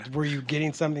make sense. Were you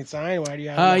getting something signed? Why do you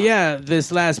have Yeah,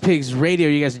 this Last Pigs Radio.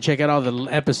 You guys can check out all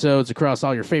the episodes across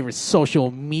all your favorite social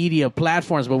media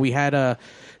platforms. But we had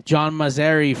John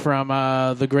Mazzari from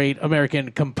the great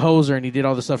American composer, and he did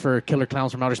all the stuff for Killer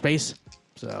Clowns from Outer Space.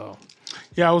 So,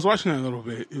 yeah, I was watching that a little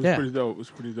bit. It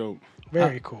was pretty dope.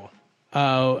 Very cool.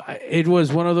 It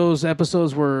was one of those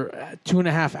episodes where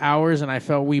 2.5 hours, and I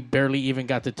felt we barely even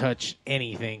got to touch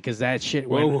anything because that shit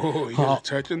went. Whoa, you guys are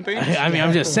touching things? I mean,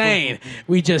 I'm just saying,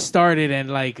 we just started, and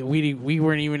like we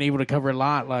weren't even able to cover a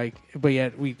lot, but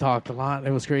yet we talked a lot.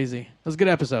 It was crazy. It was a good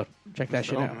episode. Check that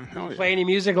shit out. Yeah. Play any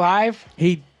music live?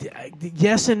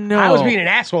 Yes and no. I was being an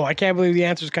asshole. I can't believe the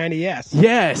answer's kind of yes.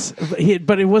 Yes,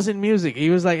 but it wasn't music. He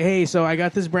was like, "Hey, so I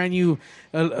got this brand new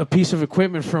a piece of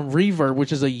equipment from Reverb,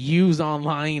 which is a used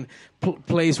online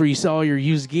place where you sell your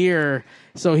used gear."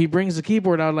 So he brings the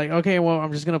keyboard out, like, "Okay, well,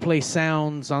 I'm just gonna play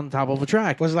sounds on top of a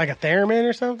track." Was it like a theremin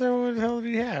or something? What the hell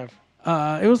did he have?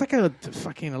 It was like a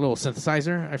little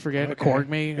synthesizer. I forget, a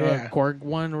Korg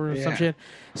one or some shit.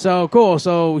 So cool.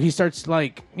 So he starts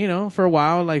like, for a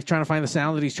while, like trying to find the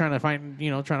sound that he's trying to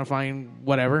find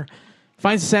whatever.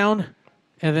 Finds the sound,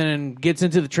 and then gets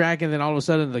into the track, and then all of a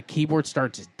sudden the keyboard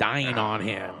starts dying on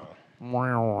him.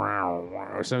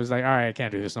 So he's like, "All right, I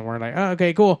can't do this no more." Like, "Oh,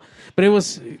 okay, cool." But it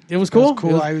was cool. It was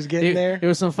cool. I was getting there. It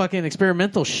was some fucking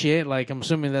experimental shit. Like, I'm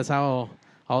assuming that's how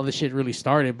all this shit really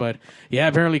started. But yeah,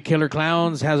 apparently Killer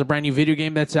Clowns has a brand new video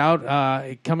game that's out,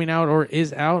 coming out or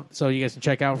is out. So you guys can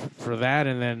check out for that.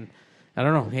 And then, I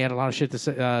don't know, he had a lot of shit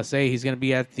to say. He's going to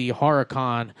be at the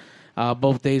HorrorCon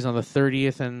both days on the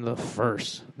 30th and the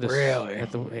 1st. Really?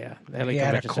 LA he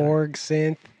had a Convention Korg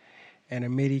synth and a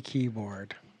MIDI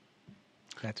keyboard.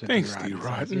 That's what Thanks,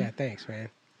 D-Rotten. Yeah, thanks, man.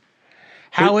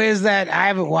 How is that? I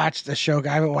haven't watched the show. I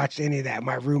haven't watched any of that.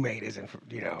 My roommate isn't,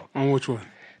 On which one?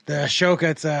 The Ashoka,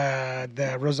 it's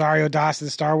the Rosario Dawson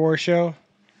Star Wars show.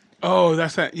 Oh,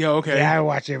 that's that. Yeah, okay. Yeah, I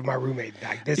watched it with my roommate.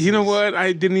 Like, know what?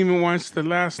 I didn't even watch the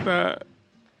last. What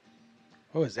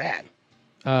was that?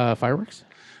 Fireworks?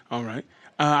 All right.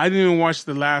 I didn't even watch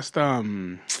the last.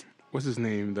 What's his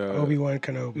name? The Obi-Wan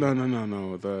Kenobi.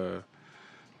 No.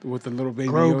 With the little baby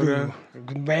Grogu.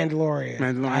 Yoda. Mandalorian.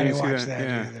 I didn't watch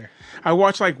that either. I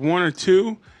watched like one or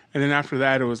two. And then after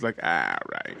that, it was like,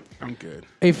 right, I'm good.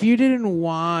 If you didn't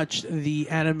watch the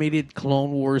animated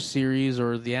Clone Wars series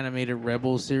or the animated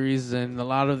Rebels series, then a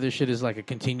lot of this shit is like a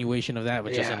continuation of that,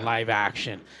 but just in live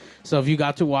action. So if you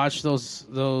got to watch those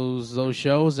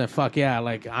shows, then fuck yeah,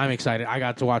 like I'm excited. I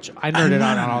got to watch. I nerded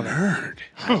out on all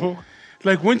that.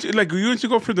 Like once you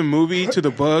go from the movie to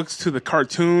the books to the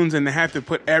cartoons, and they have to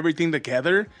put everything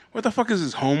together. What the fuck is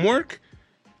this homework?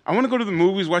 I want to go to the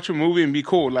movies, watch a movie, and be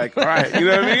cool. Like, all right, you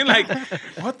know what I mean? Like,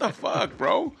 what the fuck,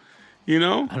 bro? I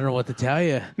don't know what to tell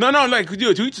you. No, like,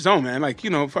 dude, to each his own, man. Like,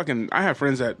 fucking, I have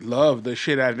friends that love the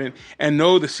shit out of it and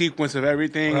know the sequence of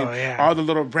everything and all the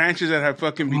little branches that have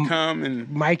fucking become. And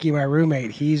Mikey, my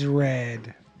roommate, he's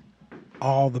read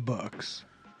all the books.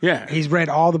 Yeah, he's read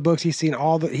all the books. He's seen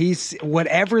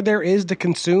whatever there is to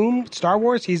consume Star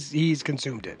Wars. He's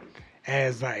consumed it.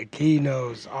 As like he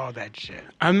knows all that shit.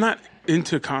 I'm not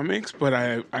into comics, but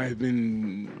I've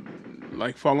been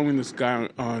like following this guy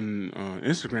on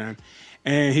Instagram,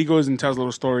 and he goes and tells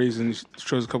little stories and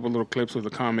shows a couple little clips of the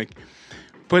comic.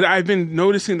 But I've been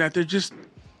noticing that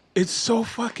it's so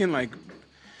fucking like.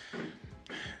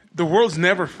 The world's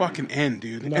never fucking end,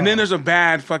 dude. No. And then there's a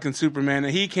bad fucking Superman,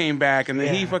 and he came back, and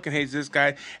then he fucking hates this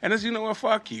guy. And as you know what,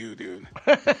 fuck you, dude.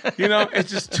 It's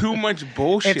just too much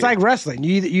bullshit. It's like wrestling.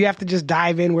 You have to just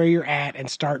dive in where you're at and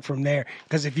start from there.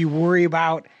 Because if you worry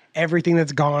about everything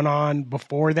that's gone on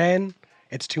before then,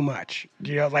 it's too much.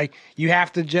 Like you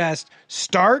have to just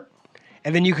start,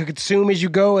 and then you can consume as you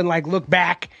go, and like look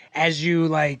back as you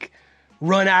like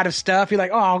run out of stuff. You're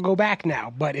like, oh, I'll go back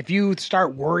now. But if you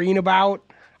start worrying about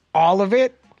all of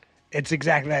it, it's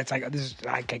exactly that. It's like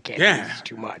I can't do this. It's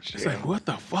too much. It's like, what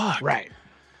the fuck? Right.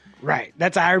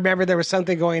 I remember there was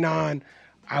something going on.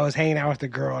 I was hanging out with a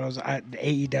girl, and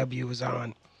AEW was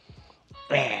on,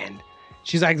 and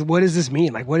she's like, "What does this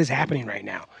mean? Like, what is happening right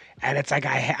now?" And it's like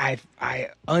I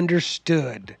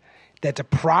understood that to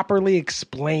properly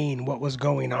explain what was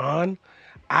going on,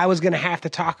 I was going to have to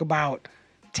talk about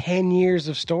 10 years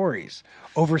of stories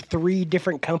over 3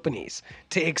 different companies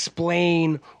to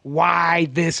explain why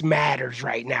this matters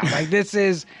right now. Like this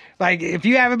is like, if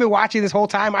you haven't been watching this whole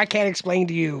time, I can't explain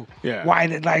to you why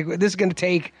that, like, this is going to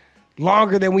take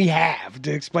longer than we have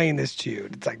to explain this to you.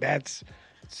 It's like, that's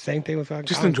the same thing with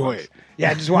just enjoy it.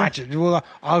 Yeah, just watch it.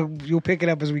 You'll pick it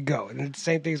up as we go. And it's the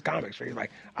same thing as comics where you're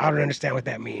like, I don't understand what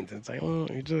that means. And it's like, well,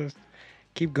 you just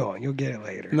keep going. You'll get it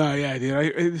later. No, yeah,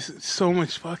 dude. It's so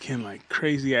much fucking like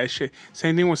crazy ass shit.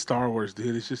 Same thing with Star Wars,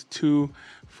 dude. It's just too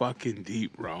fucking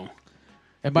deep, bro.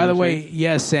 And by the way,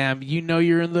 yes, Sam,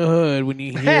 you're in the hood when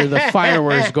you hear the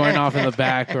fireworks going off in the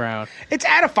background. It's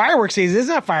out of fireworks season. It's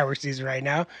not fireworks season right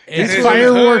now. It's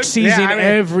fireworks season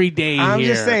every day I'm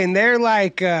here. just saying, they're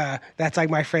like, that's like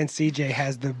my friend CJ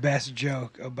has the best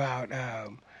joke about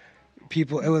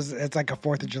people. It's like a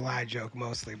 4th of July joke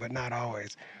mostly, but not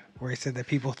always, where he said that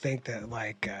people think that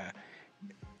like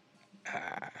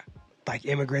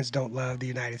immigrants don't love the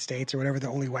United States or whatever. The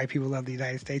only white people love the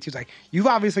United States. He's like, you've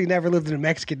obviously never lived in a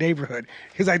Mexican neighborhood.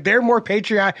 He's like, they're more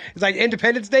patriotic. It's like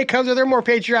Independence Day comes and they're more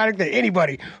patriotic than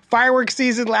anybody. Fireworks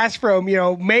season lasts from,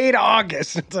 May to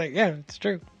August. It's like, yeah, it's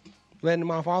true. Letting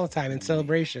them off all the time in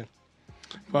celebration.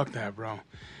 Fuck that, bro.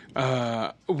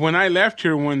 When I left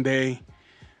here one day,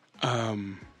 I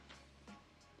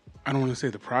don't want to say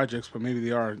the projects, but maybe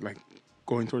they are like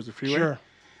going towards the freeway. Sure.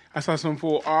 I saw some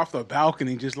fool off the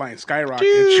balcony just like skyrocketing.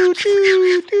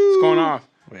 It's going off.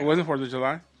 Yeah. It wasn't 4th of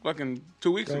July. Fucking 2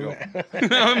 weeks ago. You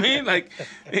know what I mean? Like,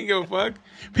 they ain't give a fuck.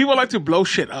 People like to blow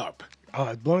shit up.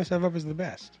 Oh, blowing stuff up is the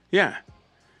best. Yeah.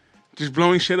 Just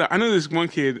blowing shit up. I know this one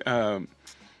kid,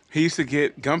 he used to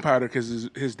get gunpowder because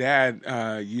his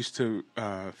dad used to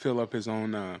fill up his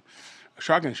own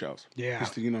shotgun shells. Yeah.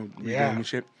 Used to, redo them and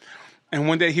shit. And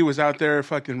one day he was out there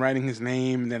fucking writing his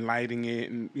name and then lighting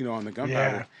it and, on the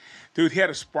gunpowder. Yeah. Dude, he had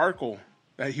a sparkle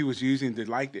that he was using to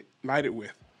light it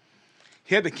with.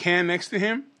 He had the can next to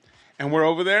him, and we're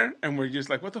over there, and we're just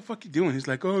like, what the fuck you doing? He's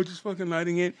like, oh, just fucking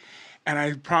lighting it. And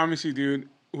I promise you, dude,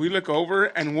 we look over,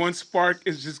 and one spark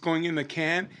is just going in the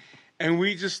can, and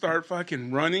we just start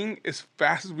fucking running as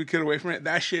fast as we could away from it.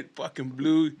 That shit fucking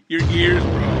blew your ears,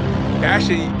 bro. That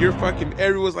shit,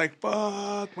 everyone's like,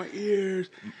 fuck, my ears.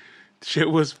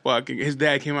 Shit was fucking. His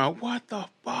dad came out. What the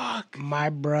fuck? My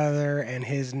brother and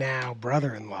his now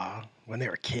brother-in-law, when they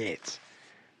were kids,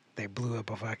 they blew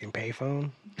up a fucking payphone.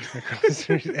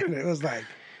 And it was like,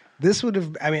 this would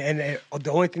have. I mean,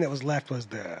 the only thing that was left was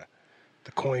the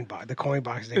coin box. The coin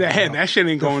box. That shit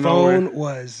ain't going nowhere. The nowhere. phone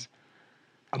was.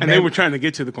 And they were trying to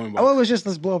get to the coin box. Oh, it was just,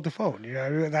 let's blow up the phone.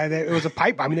 It was a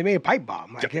pipe. I mean, they made a pipe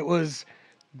bomb. Like it was.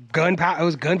 Gunpowder. It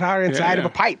was gunpowder inside of a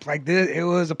pipe. Like this, it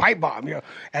was a pipe bomb.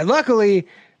 And luckily,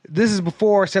 this is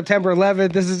before September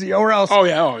 11th. This is or else. Oh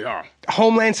yeah.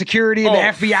 Homeland Security and the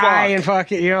FBI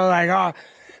fuck. and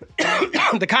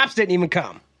fucking the cops didn't even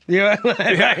come. This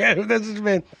has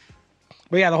been.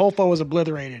 But yeah, the whole phone was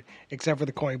obliterated except for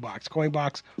the coin box. Coin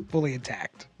box fully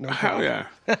intact. No Hell yeah.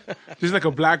 Just like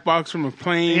a black box from a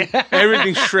plane.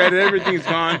 Everything's shredded. Everything's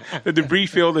gone. The debris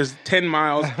field is 10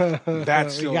 miles.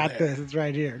 That's still we got there. this. It's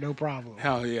right here. No problem.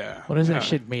 Hell yeah. What is that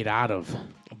shit made out of?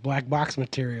 Black box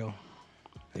material.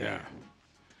 Yeah.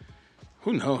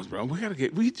 Who knows, bro?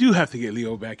 We do have to get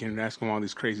Leo back in and ask him all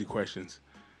these crazy questions.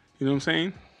 You know what I'm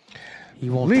saying? He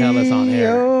won't tell us on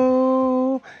air.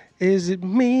 Leo, is it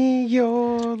me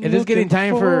you're It is getting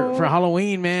time for for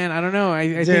Halloween, man. I don't know. I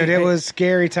Dude, think it was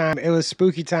scary time. It was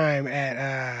spooky time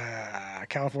at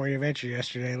California Adventure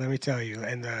yesterday. Let me tell you,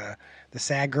 and the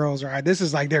sad girls are. This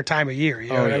is like their time of year.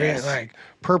 You know what I mean? Like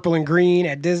purple and green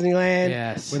at Disneyland.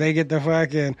 Yes. Where they get the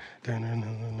fucking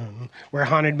wear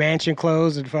Haunted Mansion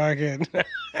clothes and fucking.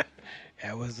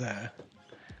 It was.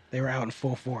 They were out in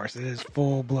full force. It is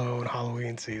full blown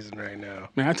Halloween season right now.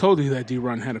 Man, I told you that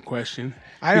D-Ron had a question.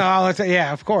 I know.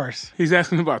 Yeah, of course. He's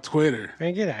asking about Twitter.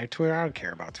 Man, get out of Twitter. I don't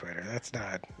care about Twitter. That's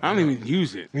not. I don't even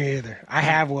use it. Me either. I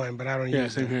have one, but I don't use it. Yeah,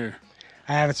 same here.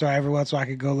 I have it so every once in a while I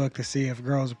could go look to see if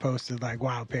girls have posted like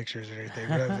wild pictures or anything.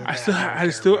 But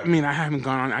I mean, I haven't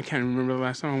gone on. I can't remember the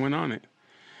last time I went on it.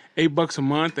 $8 a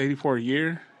month, 84 a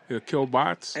year. It'll kill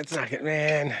bots. It's not good,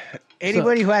 man.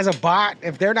 Anybody who has a bot,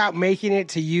 if they're not making it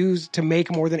to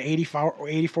make more than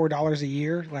 $84 a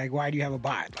year, like why do you have a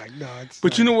bot? Like no, it's.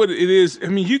 But you know what it is? I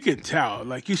mean, you can tell.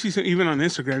 Like you see some, even on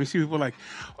Instagram, you see people like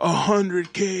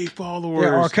 100K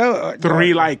followers,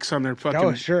 3 likes on their fucking.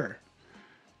 Oh sure.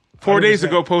 4 days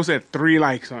ago, posted 3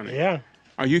 likes on it. Yeah.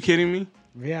 Are you kidding me?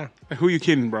 Yeah. Like, who you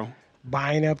kidding, bro?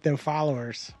 Buying up them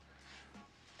followers.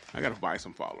 I gotta buy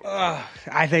some followers.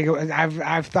 I think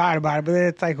I've thought about it, but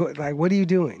it's like what are you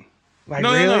doing? Like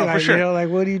No, really? for sure. You know, like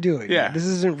what are you doing? Yeah. This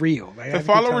isn't real. Like, The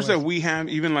followers that we have,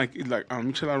 even like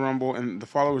Michelada Rumble, and the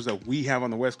followers that we have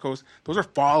on the West Coast, those are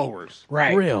followers.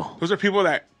 right. Real. Those are people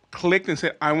that clicked and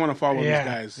said, "I want to follow Yeah,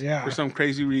 these guys yeah. for some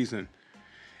crazy reason."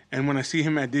 And when I see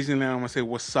him at Disneyland, I'm gonna say,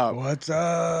 "What's up?" What's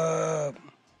up?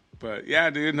 But yeah,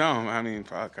 dude, no, I mean,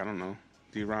 fuck, I don't know,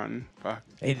 D-Rotten, fuck.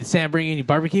 Hey, did Sam bring any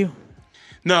barbecue?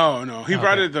 No, he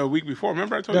brought it the week before.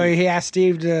 Remember I told No, you? he asked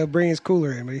Steve to bring his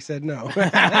cooler in, but he said no.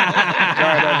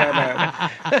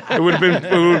 It would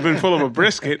have been full of a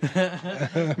brisket.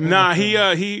 Nah,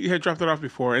 he had dropped it off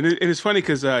before, and it's funny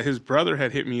because his brother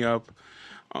had hit me up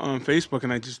on Facebook,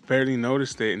 and I just barely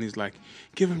noticed it, and he's like,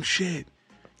 "Give him shit,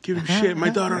 give him shit." My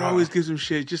daughter always gives him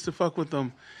shit just to fuck with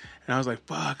them, and I was like,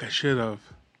 "Fuck, I should have,"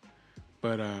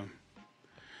 but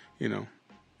you know,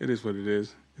 it is what it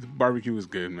is. The barbecue was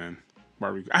good, man.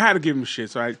 Barbecue. I had to give him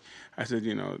shit, so I said,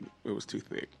 you know, it was too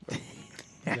thick.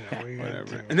 But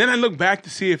whatever. And then I looked back to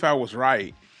see if I was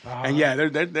right. And yeah, they're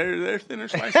thinner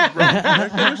slices, bro. They're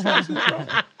thinner slices, bro.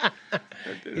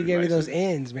 He gave me those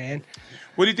ends, man.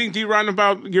 What do you think, D-Ron,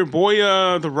 about your boy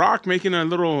The Rock making a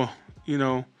little,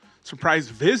 surprise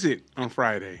visit on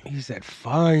Friday? He said,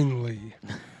 finally,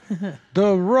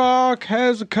 The Rock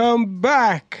has come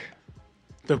back.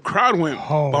 The crowd went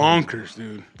bonkers,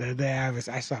 dude.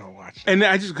 I saw him watch. And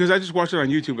I just watched it on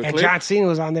YouTube. And John Cena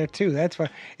was on there too. That's why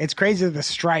it's crazy that the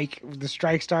strike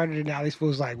started, and now these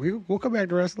fools like we'll come back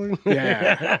to wrestling.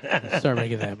 Yeah, Start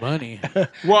making that money.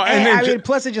 well, and then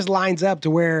plus it just lines up to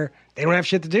where they don't have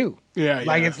shit to do. Yeah,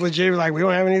 like yeah. It's legit. Like we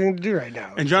don't have anything to do right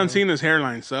now. And John Cena's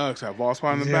hairline sucks. That bald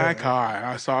spot on the back.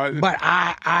 I saw it. But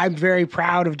I'm very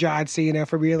proud of John Cena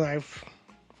for being like,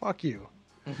 fuck you.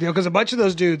 Because a bunch of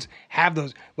those dudes have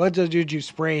those. A bunch of those dudes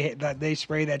they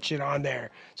spray that shit on there.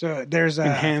 So there's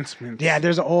enhancements. Yeah,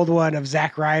 there's an old one of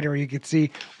Zack Ryder where you could see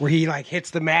where he like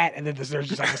hits the mat and then there's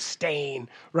just like a stain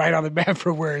right on the mat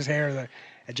for where his hair is.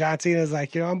 And John Cena's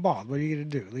like, I'm bald. What are you gonna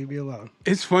do? Leave me alone.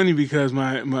 It's funny because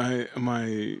my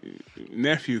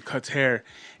nephew cuts hair,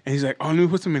 and he's like, "Oh, let me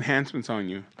put some enhancements on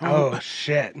you." Oh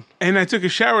shit! And I took a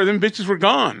shower. Them bitches were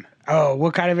gone. Oh,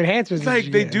 what kind of enhancements? It's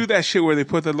like they do that shit where they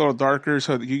put the little darker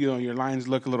so that your lines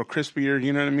look a little crispier.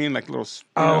 You know what I mean? Like little.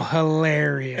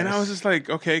 Hilarious! And I was just like,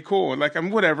 okay, cool. Like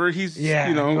I'm whatever. He's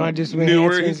just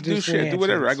newer. He's do shit, do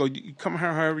whatever. I go, you come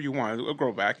however you want. It'll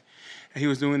grow back. And he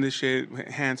was doing this shit,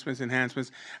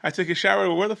 enhancements. I took a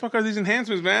shower. Where the fuck are these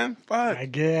enhancements, man? Fuck. I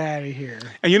get out of here.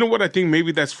 And you know what? I think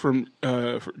maybe that's from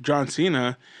for John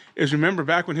Cena. Is remember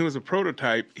back when he was a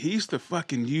prototype, he used to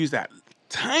fucking use that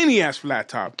tiny ass flat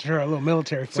top. Sure, a little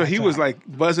military flat So he top. was like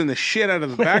buzzing the shit out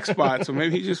of the back spot. So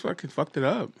maybe he just fucking fucked it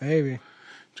up. Maybe.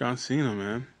 John Cena,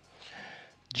 man.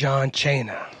 John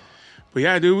Cena. But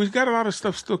yeah, dude, we've got a lot of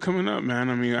stuff still coming up, man.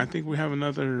 I mean, I think we have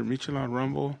another Michelada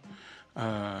Rumble.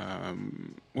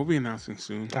 We'll be announcing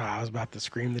soon. Oh, I was about to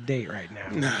scream the date right now.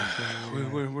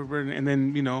 We're and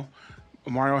then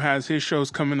Mario has his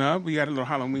shows coming up. We got a little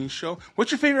Halloween show.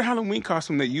 What's your favorite Halloween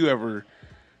costume that you ever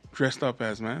dressed up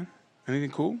as, man?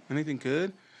 Anything cool? Anything good?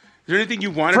 Is there anything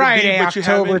you wanted Friday, to be but you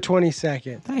October haven't?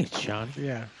 22nd. Thanks, John.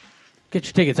 Yeah. Get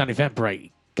your tickets on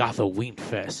Eventbrite, Gothoween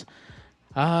Fest.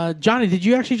 Johnny, did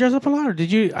you actually dress up a lot, or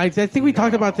did you? I think we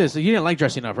talked about this. You didn't like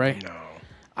dressing up, right? No.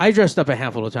 I dressed up a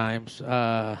handful of times.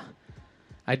 I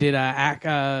did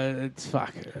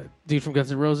dude from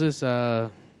Guns N' Roses.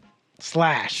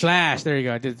 Slash. There you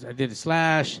go. I did a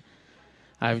Slash.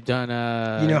 I've done.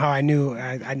 You know how I knew?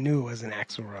 I knew it was an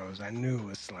Axl Rose. I knew it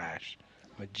was Slash.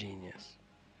 I'm a genius.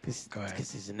 Go ahead.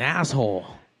 Because he's an asshole.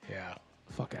 Yeah.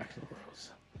 Fuck Axl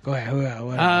Rose. Go ahead. Who else?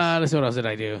 What else? Let's see, what else did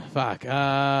I do? Fuck.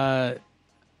 God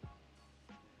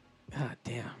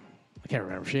damn. I can't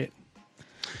remember shit.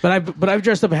 But I've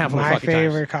dressed up a handful of My fucking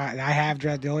favorite times. I have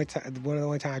dressed. One of the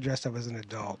only time I dressed up as an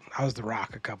adult. I was The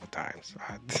Rock a couple times.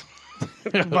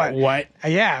 But What?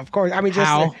 Yeah, of course. I mean, just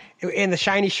How? in the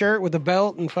shiny shirt with the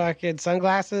belt and fucking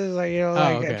sunglasses. Like,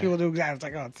 okay. people do that. It's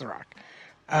like, oh, it's The Rock.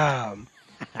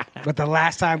 But the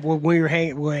last time when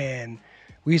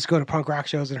we used to go to punk rock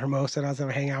shows in Hermosa, and I was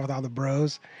hanging out with all the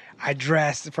bros. I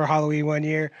dressed for Halloween one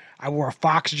year. I wore a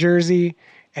Fox jersey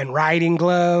and riding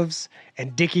gloves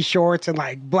and Dickie shorts and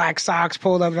like black socks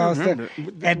pulled up and all that stuff.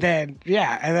 And then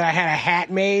I had a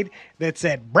hat made that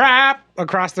said "Brap"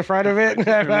 across the front of it. And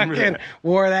I fucking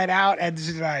wore that out, and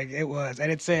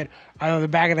it said on the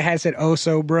back of the hat said "Oh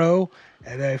so bro."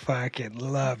 And they fucking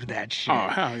loved that shit. Oh,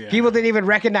 hell yeah. People didn't even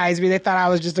recognize me. They thought I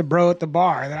was just a bro at the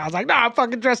bar. And then I was like, no, I'm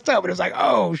fucking dressed up. And it was like,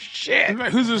 oh, shit.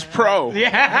 Like, who's this pro?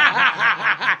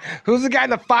 Yeah. Who's the guy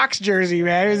in the Fox jersey,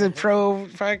 man? He's a pro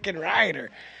fucking rider.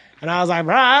 And I was like,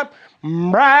 brap,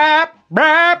 brap,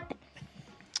 brap.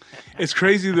 It's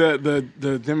crazy the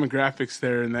demographics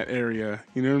there in that area.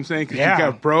 You know what I'm saying? Because Yeah. you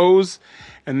got bros,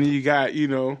 and then you got,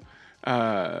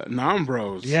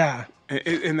 non-bros. Yeah.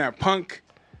 In that punk,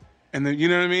 and then, you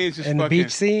know what I mean? It's just And the fucking,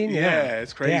 beach scene? Yeah,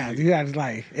 it's crazy. Yeah, you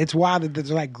guys it's wild that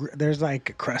there's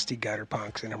like crusty gutter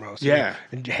punks in Hermosa. Yeah.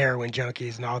 And heroin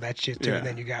junkies and all that shit too. Yeah. And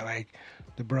then you got like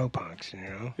the bro punks,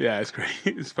 Yeah, it's crazy.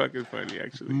 It's fucking funny,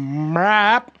 actually.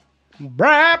 Brap,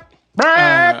 brap,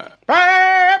 brap,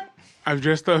 brap. I've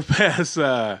dressed up as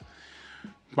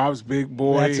Bob's Big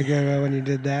Boy. That's a good one when you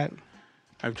did that.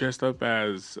 I've dressed up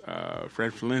as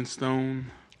Fred Flintstone.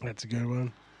 That's a good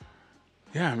one.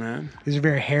 Yeah, man. These are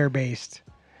very hair based.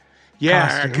 Yeah,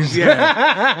 Costumes. because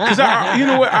you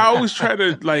know what? I always try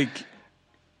to like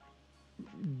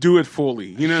do it fully.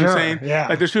 You know what I'm Sure, saying? yeah.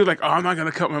 Like there's people like, oh, I'm not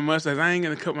gonna cut my mustache. I ain't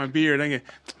gonna cut my beard. I ain't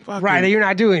gonna Right, you're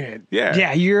not doing it. Yeah.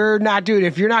 Yeah, you're not doing it.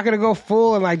 If you're not going to go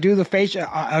full and like do the facial,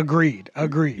 agreed.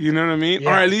 You know what I mean? Yeah.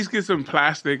 Or at least get some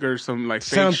plastic or some like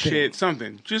fake Something. shit,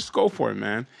 something. Just go for it,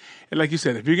 man. And like you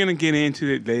said, if you're gonna get into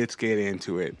it, let's get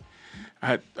into it.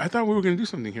 I thought we were gonna do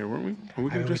something here, weren't we? Are we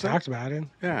gonna We dress up? talked about it.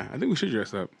 Yeah, I think we should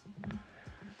dress up.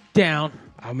 Down.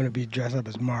 I'm going to be dressed up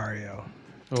as Mario.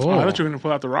 Oh, I thought you were gonna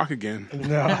pull out the Rock again.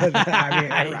 No, I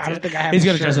mean, I don't think I have He's the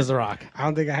gonna shirt. dress as The Rock. I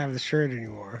don't think I have the shirt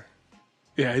anymore.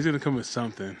 Yeah, he's gonna come with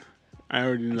something. I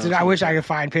already know. Dude, I wish I could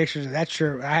find pictures of that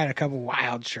shirt. I had a couple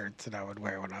wild shirts that I would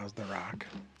wear when I was The Rock.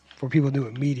 Where people knew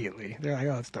immediately. They're like,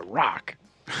 oh, it's The Rock.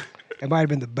 It might have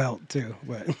been the belt, too.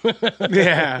 But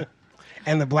Yeah.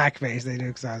 and the blackface, they knew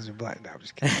because I was black. No, I'm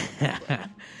just kidding.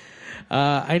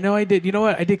 I know I did. You know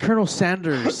what? I did Colonel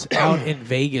Sanders out in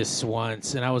Vegas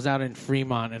once, and I was out in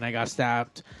Fremont, and I got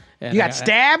stabbed. And You got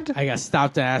stabbed? I got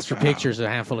stopped to ask for pictures a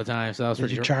handful of times. So that was Did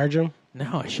pretty. you charge him?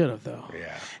 No, I should have though.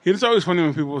 Yeah. It's always funny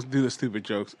when people do the stupid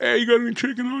jokes. Hey, you got any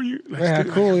chicken on you? Like, Yeah,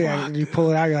 stupid. cool. Like, Yeah, fuck. you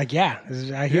pull it out. You're like, yeah,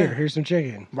 here's some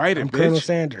chicken. Bite it, I'm Colonel bitch.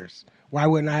 Sanders. Why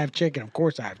wouldn't I have chicken? Of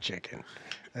course I have chicken.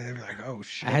 And they'd be like, oh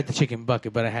shit. I had the chicken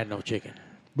bucket, but I had no chicken.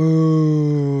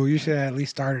 Boo! You should have at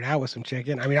least started out with some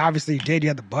chicken. I mean, obviously you did. You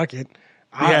had the bucket.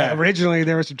 Yeah. Originally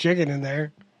there was some chicken in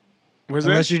there. Was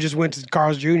Unless it? you just went to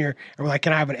Carl's Jr. and were like,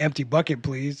 "Can I have an empty bucket,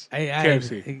 please?"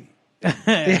 KFC. What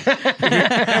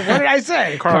did I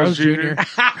say? Carl's Jr.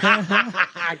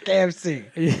 KFC.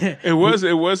 It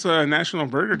was National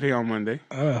Burger Day on Monday.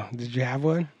 Oh, did you have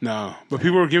one? No, but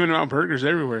people were giving out burgers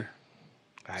everywhere.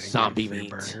 I didn't Zombie get a free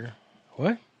meat. burger.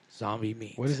 What? Zombie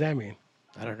meat. What does that mean?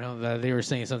 I don't know. They were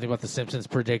saying something about the Simpsons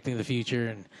predicting the future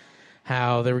and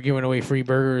how they were giving away free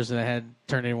burgers and they had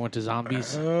turned everyone to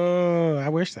zombies. Oh, I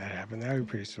wish that happened. That would be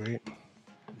pretty sweet.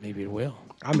 Maybe it will.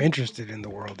 I'm interested in the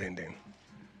world ending.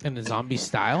 In the zombie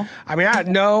style? I mean,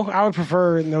 I would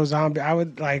prefer no zombie. I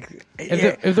would like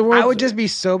If the world, I would just be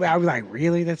so bad. I would be like,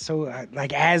 really? That's so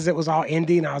like as it was all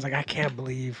ending, I was like, I can't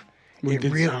believe We it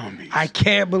did really. zombies. I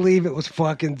can't believe it was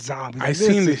fucking zombies. I Like,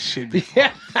 seen is- this shit before.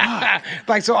 Yeah.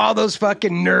 Like so, all those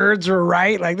fucking nerds were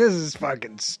right. Like this is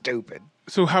fucking stupid.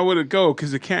 So how would it go?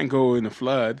 Because it can't go in a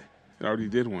flood. It already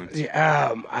did once.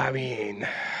 I mean,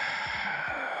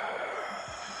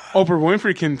 Oprah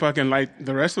Winfrey can fucking light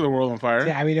the rest of the world on fire.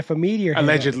 yeah. I mean, if a meteor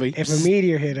Allegedly. hit us, if a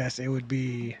meteor hit us, it would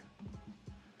be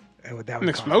that would An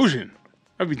explosion.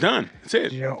 That'd be done. That's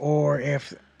it. You know, or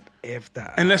if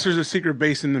the Unless there's a secret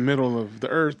base in the middle of the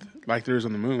Earth, like there is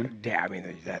on the moon. yeah, I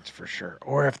mean that's for sure.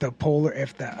 Or if the pole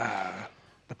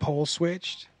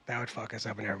switched, that would fuck us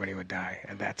up and everybody would die.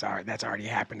 And that's already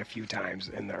happened a few times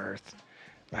in the Earth.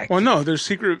 Like, Well, no, there's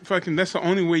secret fucking. That's the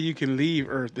only way you can leave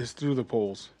Earth is through the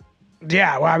poles.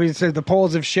 Yeah, well, I mean, so the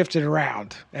poles have shifted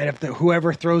around, and if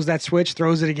whoever throws that switch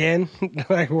throws it again,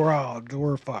 like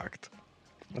we're fucked.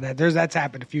 That's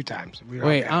happened a few times.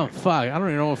 Wait, fuck. I don't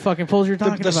even know what fucking poles you're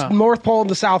talking The about. North Pole and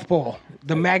the South Pole.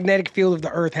 The magnetic field of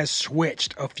the Earth has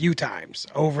switched a few times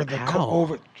over the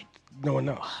no one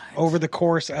knows over the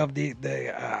course of the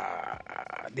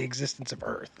existence of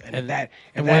Earth, and when that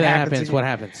happens, what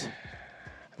happens?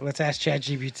 Let's ask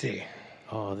ChatGPT.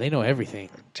 Oh, they know everything.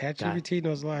 ChatGPT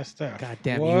knows a lot of stuff. God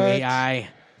damn you, AI.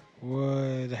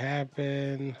 Would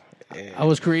happen? I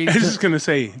was creating. I was just gonna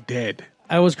say dead.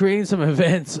 I was creating some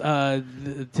events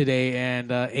today,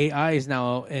 and AI is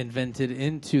now invented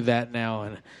into that now,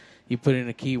 and you put in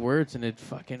the keywords, and it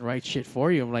fucking writes shit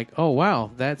for you. I'm like, oh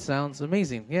wow, that sounds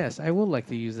amazing. Yes, I would like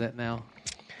to use that now.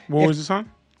 What was this on?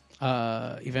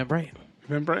 Eventbrite.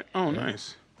 Eventbrite. Oh,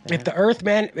 nice. If the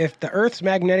Earth's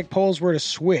magnetic poles were to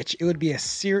switch, it would be a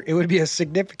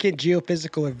significant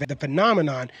geophysical event. The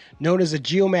phenomenon known as a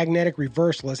geomagnetic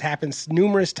reversal has happened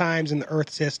numerous times in the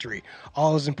Earth's history.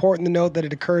 All is important to note that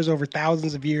it occurs over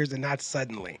thousands of years and not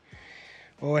suddenly.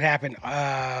 What would happen?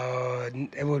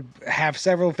 It would have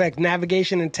several effects.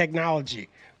 Navigation and technology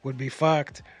would be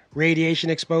fucked.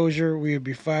 Radiation exposure, we would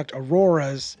be fucked.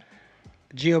 Auroras,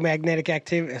 geomagnetic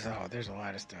activity. Oh, there's a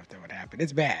lot of stuff that would happen.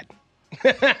 It's bad.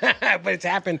 But it's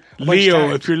happened a bunch of Leo,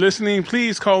 times. if you're listening,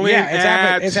 please call in.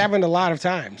 Yeah, it's happened a lot of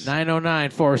times.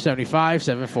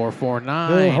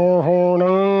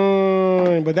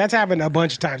 909-475-7449. But that's happened a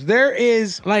bunch of times. There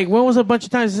is Like, when was a bunch of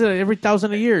times? It said every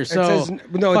 1,000 a year. So it says,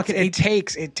 no, fucking it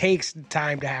takes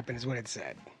time to happen is what it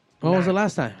said. When was the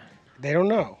last time? They don't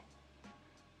know.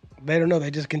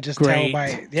 They just can tell Great.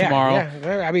 by Tomorrow.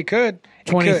 Yeah, I mean, it could.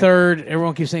 23rd.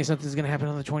 Everyone keeps saying something's going to happen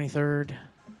on the 23rd.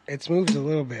 It's moved a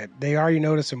little bit. They already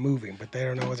notice it moving, but they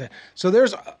don't know what's it. So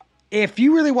there's, if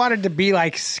you really wanted to be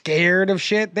like scared of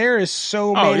shit, there is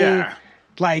so many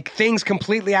like things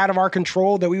completely out of our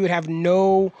control that we would have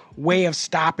no way of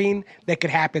stopping that could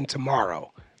happen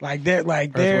tomorrow.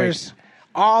 There's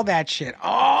all that shit,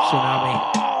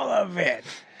 Tsunami. all of it.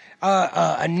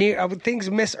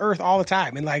 Things miss Earth all the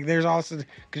time, and like there's also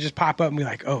could just pop up and be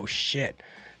like, oh shit.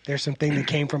 There's something that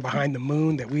came from behind the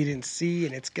moon that we didn't see,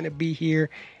 and it's going to be here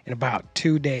in about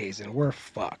 2 days, and we're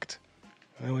fucked.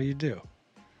 And what do you do?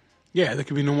 Yeah, there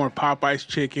could be no more Popeye's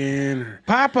chicken.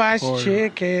 Or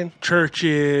Chicken.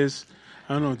 Churches.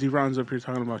 I don't know. D-Ron's up here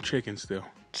talking about chicken still.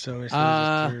 So If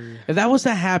that was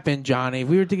to happen, Johnny, if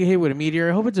we were to get hit with a meteor,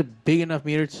 I hope it's a big enough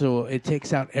meteor so it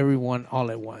takes out everyone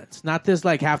all at once. Not this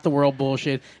like half the world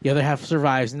bullshit, the other half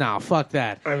survives. Nah, fuck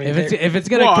that. I mean, if it's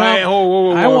gonna come,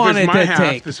 whoa. I want if it it's my to half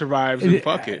take. that survives, then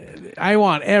fuck it. I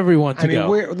want everyone to go.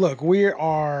 We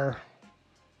are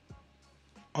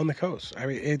on the coast. I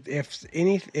mean,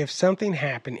 if something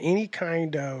happened, any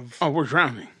kind of We're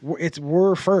drowning.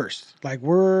 we're first. Like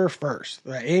we're first.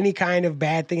 Like, any kind of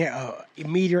bad thing,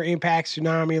 meteor impact,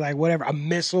 tsunami, like whatever, a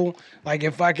missile. Like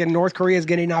if fucking North Korea is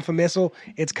getting off a missile,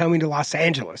 it's coming to Los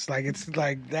Angeles. Like it's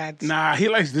like that's Nah, he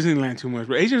likes Disneyland too much,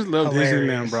 bro. Asians love hilarious.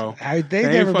 Disneyland, bro. They've They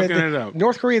ain't never fucking been. it up.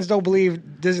 North Koreans don't believe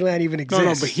Disneyland even exists.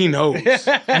 No, but he knows.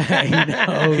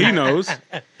 He knows.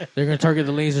 They're gonna target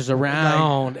the lasers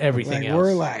around everything else.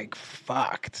 We're like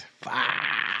fucked.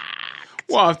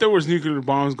 Well, if there was nuclear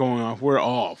bombs going off, we're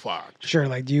all fucked. Sure,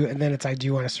 like do you want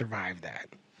to survive that?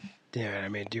 You know what I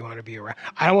mean? Do you want to be around?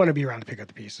 I don't want to be around to pick up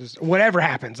the pieces. Whatever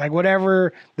happens, like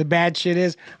whatever the bad shit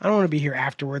is, I don't want to be here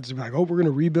afterwards to be like, oh, we're going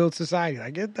to rebuild society.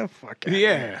 Like, get the fuck out.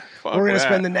 Yeah. Fuck We're going to that.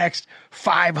 spend the next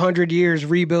 500 years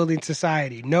rebuilding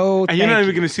society. No, And you're not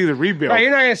even going to see the rebuild. Right,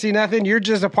 you're not going to see nothing. You're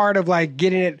just a part of like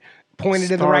getting it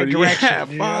pointed in the right direction. Yeah,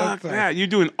 You know? fuck It's like, that. You're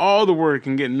doing all the work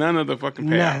and getting none of the fucking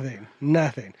payoff.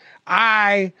 Nothing.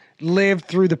 I lived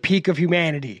through the peak of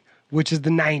humanity, which is the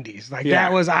 90s. Like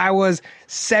I was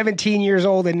 17 years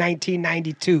old in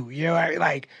 1992. You know,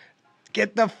 like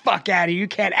get the fuck out of here. You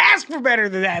can't ask for better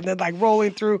than that. And then like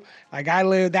rolling through, like I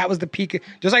lived, that was the peak,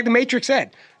 just like the Matrix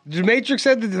said. The Matrix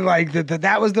said that like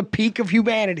that was the peak of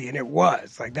humanity, and it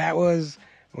was. Like that was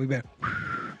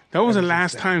That was the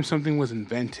last time something was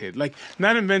invented. Like,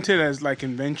 not invented as, like,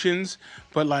 inventions,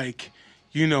 but, like,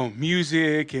 you know,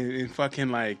 music and fucking,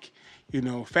 like, you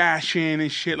know, fashion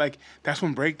and shit. Like, that's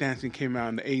when breakdancing came out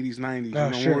in the 80s, 90s. Oh, you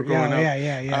know, sure. when we were growing up.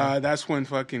 Yeah. That's when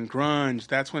fucking grunge.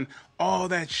 That's when all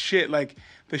that shit, like,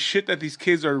 the shit that these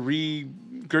kids are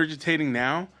regurgitating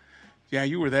now. Yeah,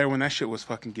 you were there when that shit was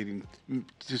fucking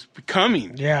just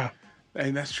becoming. Yeah.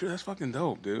 And that's true. That's fucking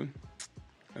dope, dude.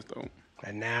 That's dope.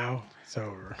 And now it's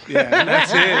over. Yeah, and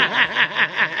that's it.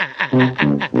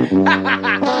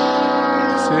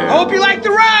 Hope you like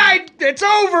the ride. It's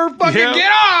over. Fucking Yep.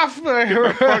 get off.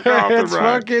 Fuck off the It's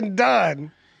ride. fucking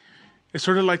done. It's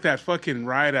sort of like that fucking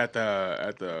ride at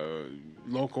the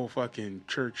local fucking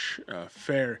church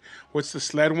fair. What's the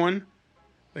sled one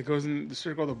that goes in the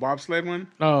circle? The bobsled one.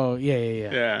 Oh yeah.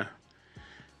 Yeah.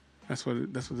 That's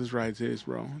what this ride is,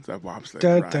 bro. It's that bobsled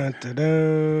Dun, ride. dun, dun,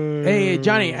 dun. Hey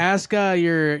Johnny, ask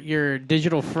your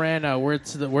digital friend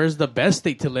where's the best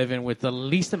state to live in with the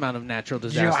least amount of natural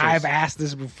disasters. I've asked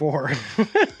this before.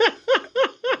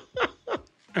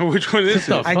 And which one is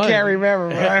it? I can't remember,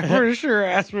 but I for sure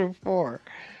asked before.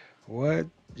 What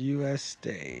U.S.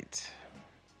 state?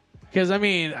 Because I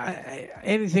mean,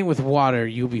 anything with water,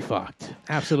 you'll be fucked.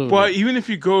 Absolutely. Well, even if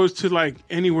you go to like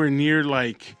anywhere near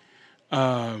like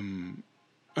a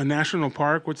national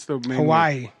park, what's the main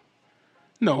Hawaii. one?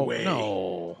 No way.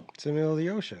 No. It's in the middle of the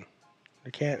ocean.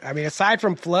 Aside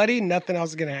from flooding, nothing else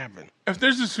is going to happen. If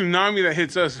there's a tsunami that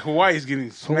hits us, Hawaii's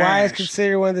getting smashed. Hawaii is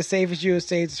considered one of the safest U.S.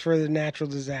 states for the natural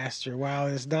disaster. While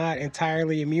it is not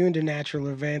entirely immune to natural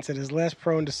events, it is less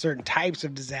prone to certain types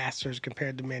of disasters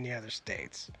compared to many other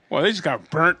states. Well, they just got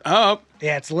burnt up.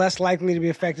 Yeah, it's less likely to be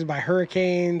affected by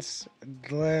hurricanes, I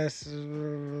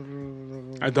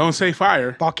don't say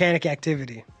fire. volcanic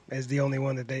activity is the only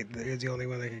one that they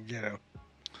can get them.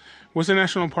 What's the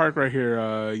national park right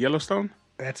here? Yellowstone?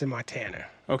 That's in Montana.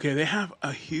 Okay, they have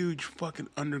a huge fucking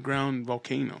underground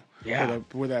volcano. Yeah.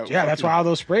 Where that Yeah, that's where all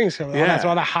those springs come from. Yeah. That's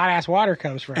where all the hot ass water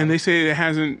comes from. And they say it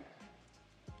hasn't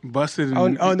busted. Oh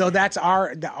no, that's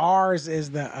ours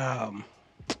is the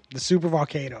super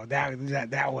volcano.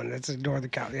 That one. That's in Northern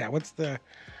California. Yeah, what's the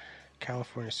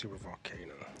California super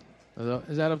volcano?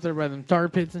 Is that up there by them tar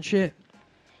pits and shit?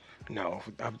 No,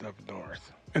 up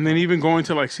north. And then even going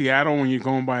to like Seattle when you're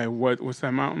going by what's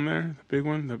that mountain there? The big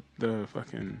one? The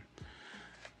fucking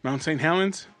Mount St.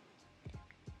 Helens?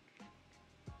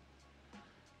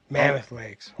 Mammoth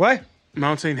Lakes. What?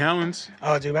 Mount St. Helens.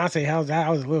 Oh, dude, Mount St. Helens. I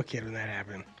was a little kid when that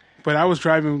happened. But I was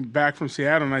driving back from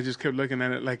Seattle and I just kept looking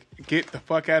at it like, get the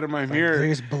fuck out of my mirror. They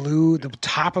just blew, the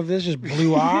top of this just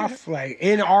blew off. Like,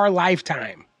 in our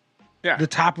lifetime, Yeah. the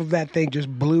top of that thing just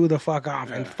blew the fuck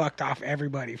off and fucked off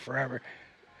everybody forever.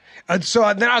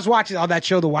 So then I was watching all that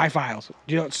show, The Y-Files.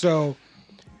 You know, so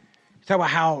talk about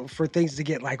how for things to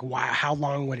get like, how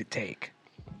long would it take?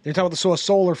 They're talking about a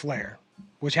solar flare,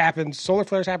 which happens. Solar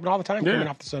flares happen all the time. Yeah. Coming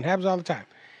off the sun happens all the time.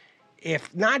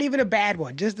 If not even a bad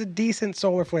one, just a decent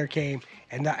solar flare came,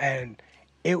 and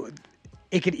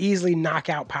it could easily knock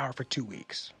out power for 2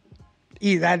 weeks.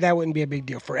 That wouldn't be a big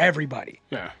deal for everybody.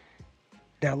 Yeah.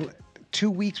 Now,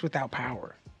 2 weeks without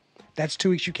power. That's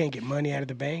 2 weeks you can't get money out of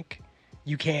the bank.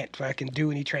 You can't fucking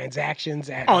do any transactions.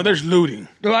 There's looting.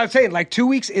 No, I'm saying like 2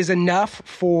 weeks is enough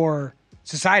for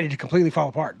society to completely fall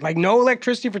apart. Like no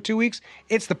electricity for 2 weeks,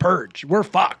 it's the purge. We're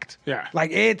fucked. Yeah.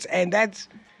 And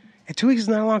 2 weeks is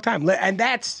not a long time. And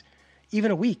that's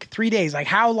even a week, 3 days. Like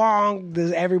how long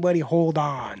does everybody hold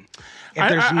on if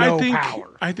there's no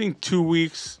power? I think 2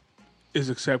 weeks is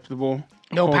acceptable.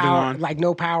 No holding power. on. Like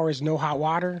no power is no hot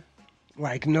water.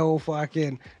 Like no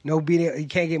fucking beating. You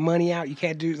can't get money out. You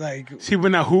can't do like. See, but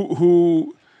now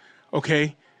who?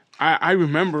 Okay, I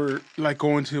remember like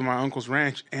going to my uncle's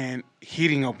ranch and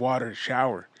heating up water to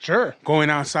shower. Sure. Going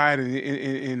outside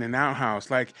in an outhouse.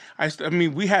 Like I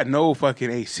mean, we had no fucking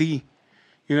AC.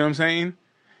 You know what I'm saying?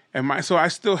 So I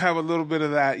still have a little bit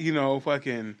of that. You know,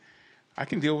 fucking. I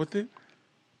can deal with it.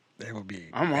 They will be.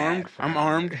 I'm armed. I'm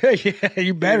armed. Yeah,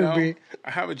 you better be.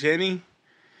 I have a Jenny.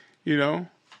 You know.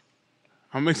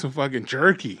 I'll make some fucking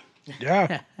jerky.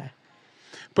 Yeah.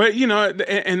 But, you know,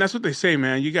 and that's what they say,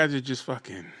 man. You guys are just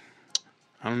fucking,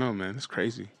 I don't know, man. It's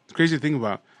crazy. It's crazy to think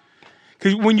about.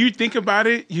 Because when you think about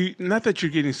it, not that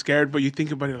you're getting scared, but you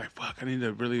think about it like, fuck, I need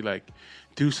to really, like,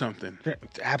 do something.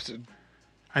 Absolutely.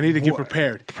 I need to get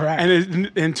prepared. Correct.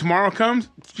 And tomorrow comes,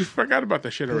 you forgot about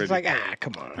that shit already. It's like,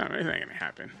 come on. No, it ain't going to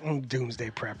happen. Doomsday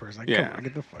preppers. Like, Yeah. come on,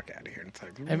 get the fuck out of here. It's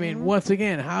like, I mean, once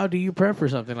again, how do you prep for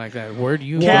something like that? Where do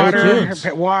you water,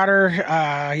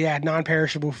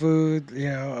 non-perishable food, you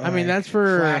know. I mean, that's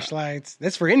for flashlights.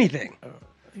 That's for anything.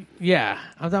 Yeah,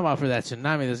 I'm talking about for that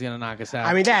tsunami that's gonna knock us out.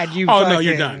 I mean, Dad, you Oh, no,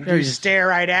 you're done. You stare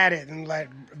right at it and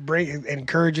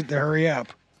encourage it to hurry up.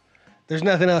 There's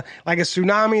nothing else. Like a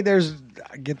tsunami,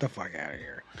 get the fuck out of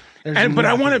here. But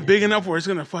I want it big enough where it's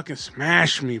gonna fucking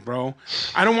smash me, bro.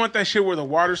 I don't want that shit where the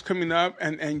water's coming up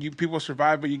and you people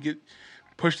survive, but you get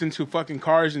pushed into fucking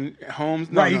cars and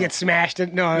homes. No, you get smashed.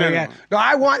 No,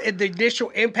 I want the initial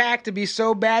impact to be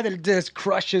so bad that it just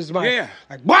crushes my.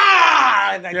 Like,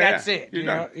 wah! That's it. You're you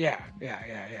know? done. Yeah.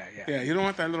 Yeah, you don't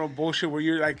want that little bullshit where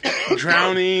you're like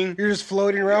drowning. You're just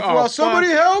floating around. Oh, Well, somebody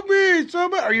fuck. help me!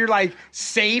 Somebody, or you're like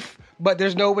safe, but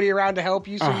there's nobody around to help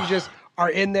you, so you just are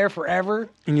in there forever.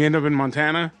 And you end up in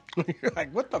Montana. You're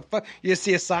like, what the fuck? You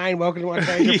see a sign, welcome to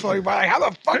Montana, you're floating by, like, how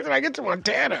the fuck did I get to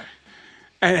Montana?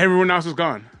 And everyone else is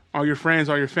gone. All your friends,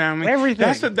 all your family.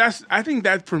 Everything. I think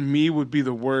that for me would be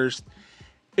the worst,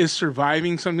 is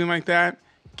surviving something like that,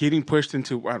 getting pushed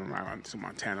into, I don't know, into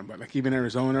Montana, but like even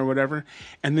Arizona or whatever,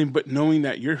 and then, but knowing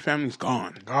that your family's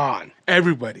gone. Gone.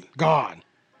 Everybody. Gone.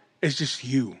 It's just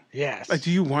you. Yes. Like,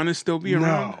 do you want to still be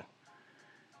around? No.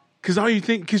 Because all you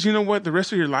think, because you know what, the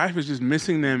rest of your life is just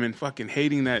missing them and fucking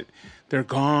hating that they're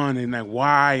gone and like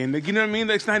why, and like, you know what I mean?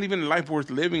 That's not even a life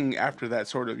worth living after that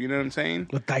sort of, you know what I'm saying?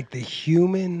 But like the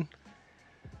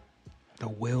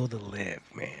will to live,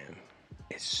 man,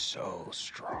 is so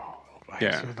strong. Like,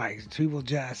 Yeah. So like people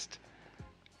just,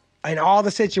 in all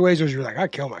the situations you're like,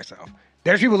 I'd kill myself.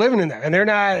 There's people living in there, and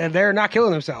they're not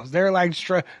killing themselves. They're like,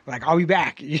 like, I'll be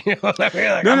back. You know, like,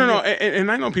 No.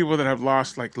 And I know people that have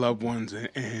lost like loved ones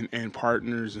and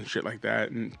partners and shit like that.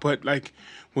 But like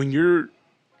when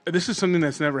this is something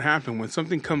that's never happened. When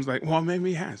something comes like, well,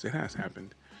 maybe it has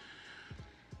happened.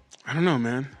 I don't know,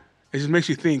 man. It just makes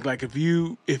you think like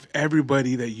if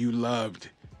everybody that you loved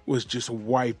was just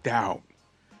wiped out.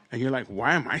 And you're like,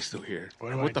 why am I still here?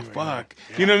 What the fuck?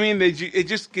 Yeah. You know what I mean? It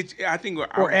just gets, I think.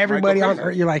 Or everybody on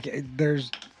Earth, you're like, there's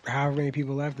however many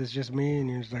people left, it's just me. And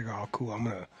you're just like, oh, cool, I'm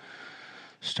going to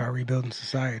start rebuilding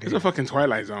society. It's a fucking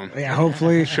Twilight Zone. Yeah,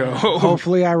 hopefully.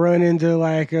 Hopefully I run into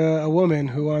like a woman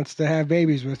who wants to have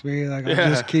babies with me. Like, I'll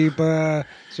just keep, so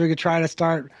we could try to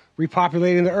start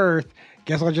repopulating the Earth.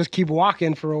 Guess I'll just keep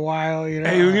walking for a while. You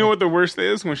know? Hey, you know what the worst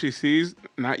is? When she sees,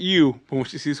 not you, but when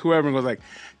she sees whoever and goes like,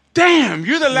 damn,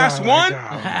 you're the last one?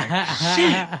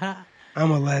 Shit.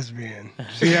 I'm a lesbian.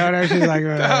 You know what I mean? She's like,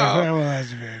 I'm a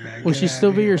lesbian, man. Will she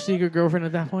still be your secret girlfriend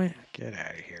at that point? Get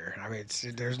out of here. I mean,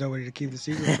 there's nobody to keep the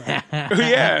secret from.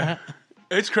 Yeah.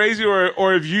 It's crazy.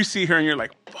 Or if you see her and you're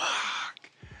like, fuck.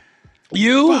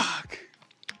 Fuck.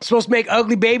 Supposed to make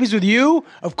ugly babies with you?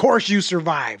 Of course you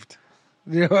survived.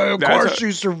 Of course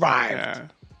you survived. Yeah.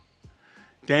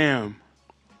 Damn.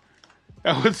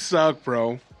 That would suck,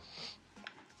 bro.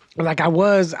 Like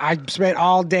I spent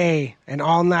all day and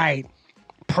all night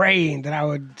praying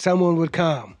that someone would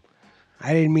come.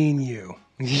 I didn't mean you.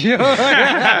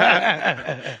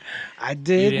 I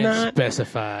did not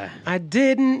specify. I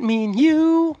didn't mean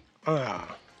you. I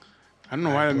don't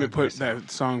know why I put that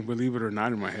song "Believe It or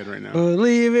Not" in my head right now.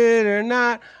 Believe it or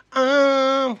not,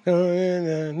 I'm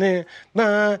going a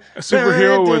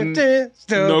superhero with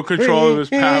no control of his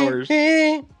powers.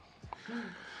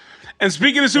 And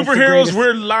speaking of superheroes,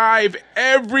 we're live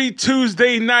every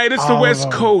Tuesday night. It's the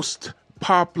West Coast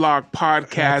Pop Lock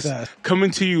Podcast coming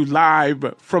to you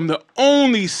live from the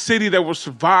only city that will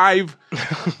survive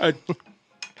a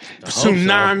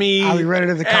tsunami, I'll be ready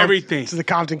to everything. To the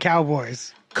Compton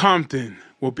Cowboys. Compton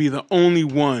will be the only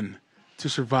one to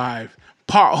survive.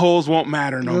 Potholes won't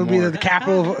matter no more. It'll be the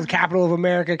capital of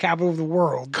America, capital of the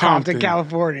world. Compton,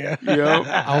 California.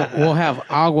 Yep. We'll have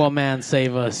Aquaman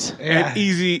save us. Yeah. And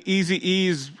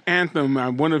Eazy-E's anthem,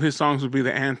 one of his songs would be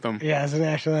the anthem. Yeah, it's a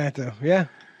national anthem. Yeah,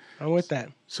 I'm with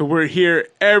that. So we're here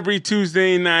every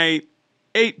Tuesday night,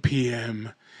 8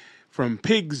 p.m. from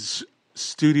Pigs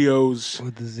Studios.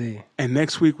 With the Z. And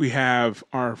next week we have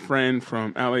our friend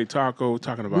from LA Taco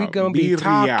talking about We're going to be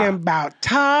talking about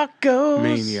tacos.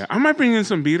 Mania. I might bring in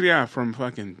some birria from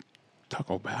fucking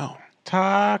Taco Bell.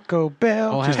 Taco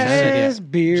Bell has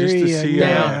birria just to see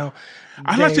now.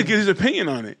 I'd like to get his opinion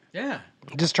on it. Yeah.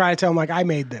 Just try to tell him, like, I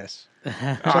made this. He'll be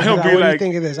what like, do you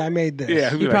think of this? I made this.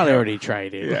 Yeah, You probably already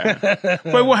tried it. Yeah.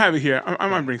 But we'll have it here. I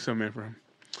might bring some in for him.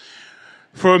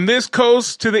 From this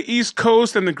coast to the East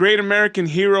Coast and the great American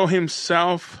hero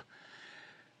himself,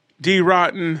 D.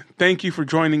 Rotten, thank you for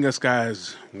joining us,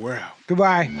 guys. We're out.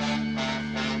 Goodbye.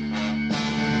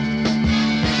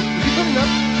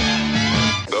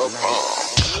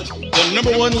 The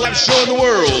number one live show in the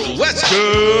world, West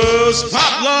Coast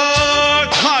Pop Lock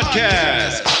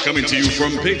Podcast. Coming to you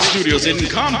from Pig Studios in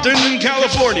Compton,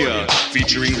 California.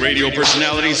 Featuring radio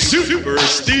personality Super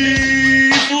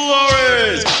Steve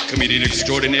Flores. Comedian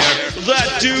extraordinaire,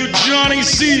 that dude Johnny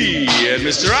C. And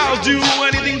Mr. I'll Do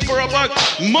Anything for a Buck,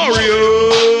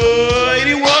 Mario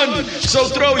 81. So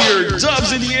throw your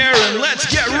dubs in the air and let's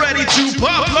get ready to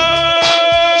pop lock.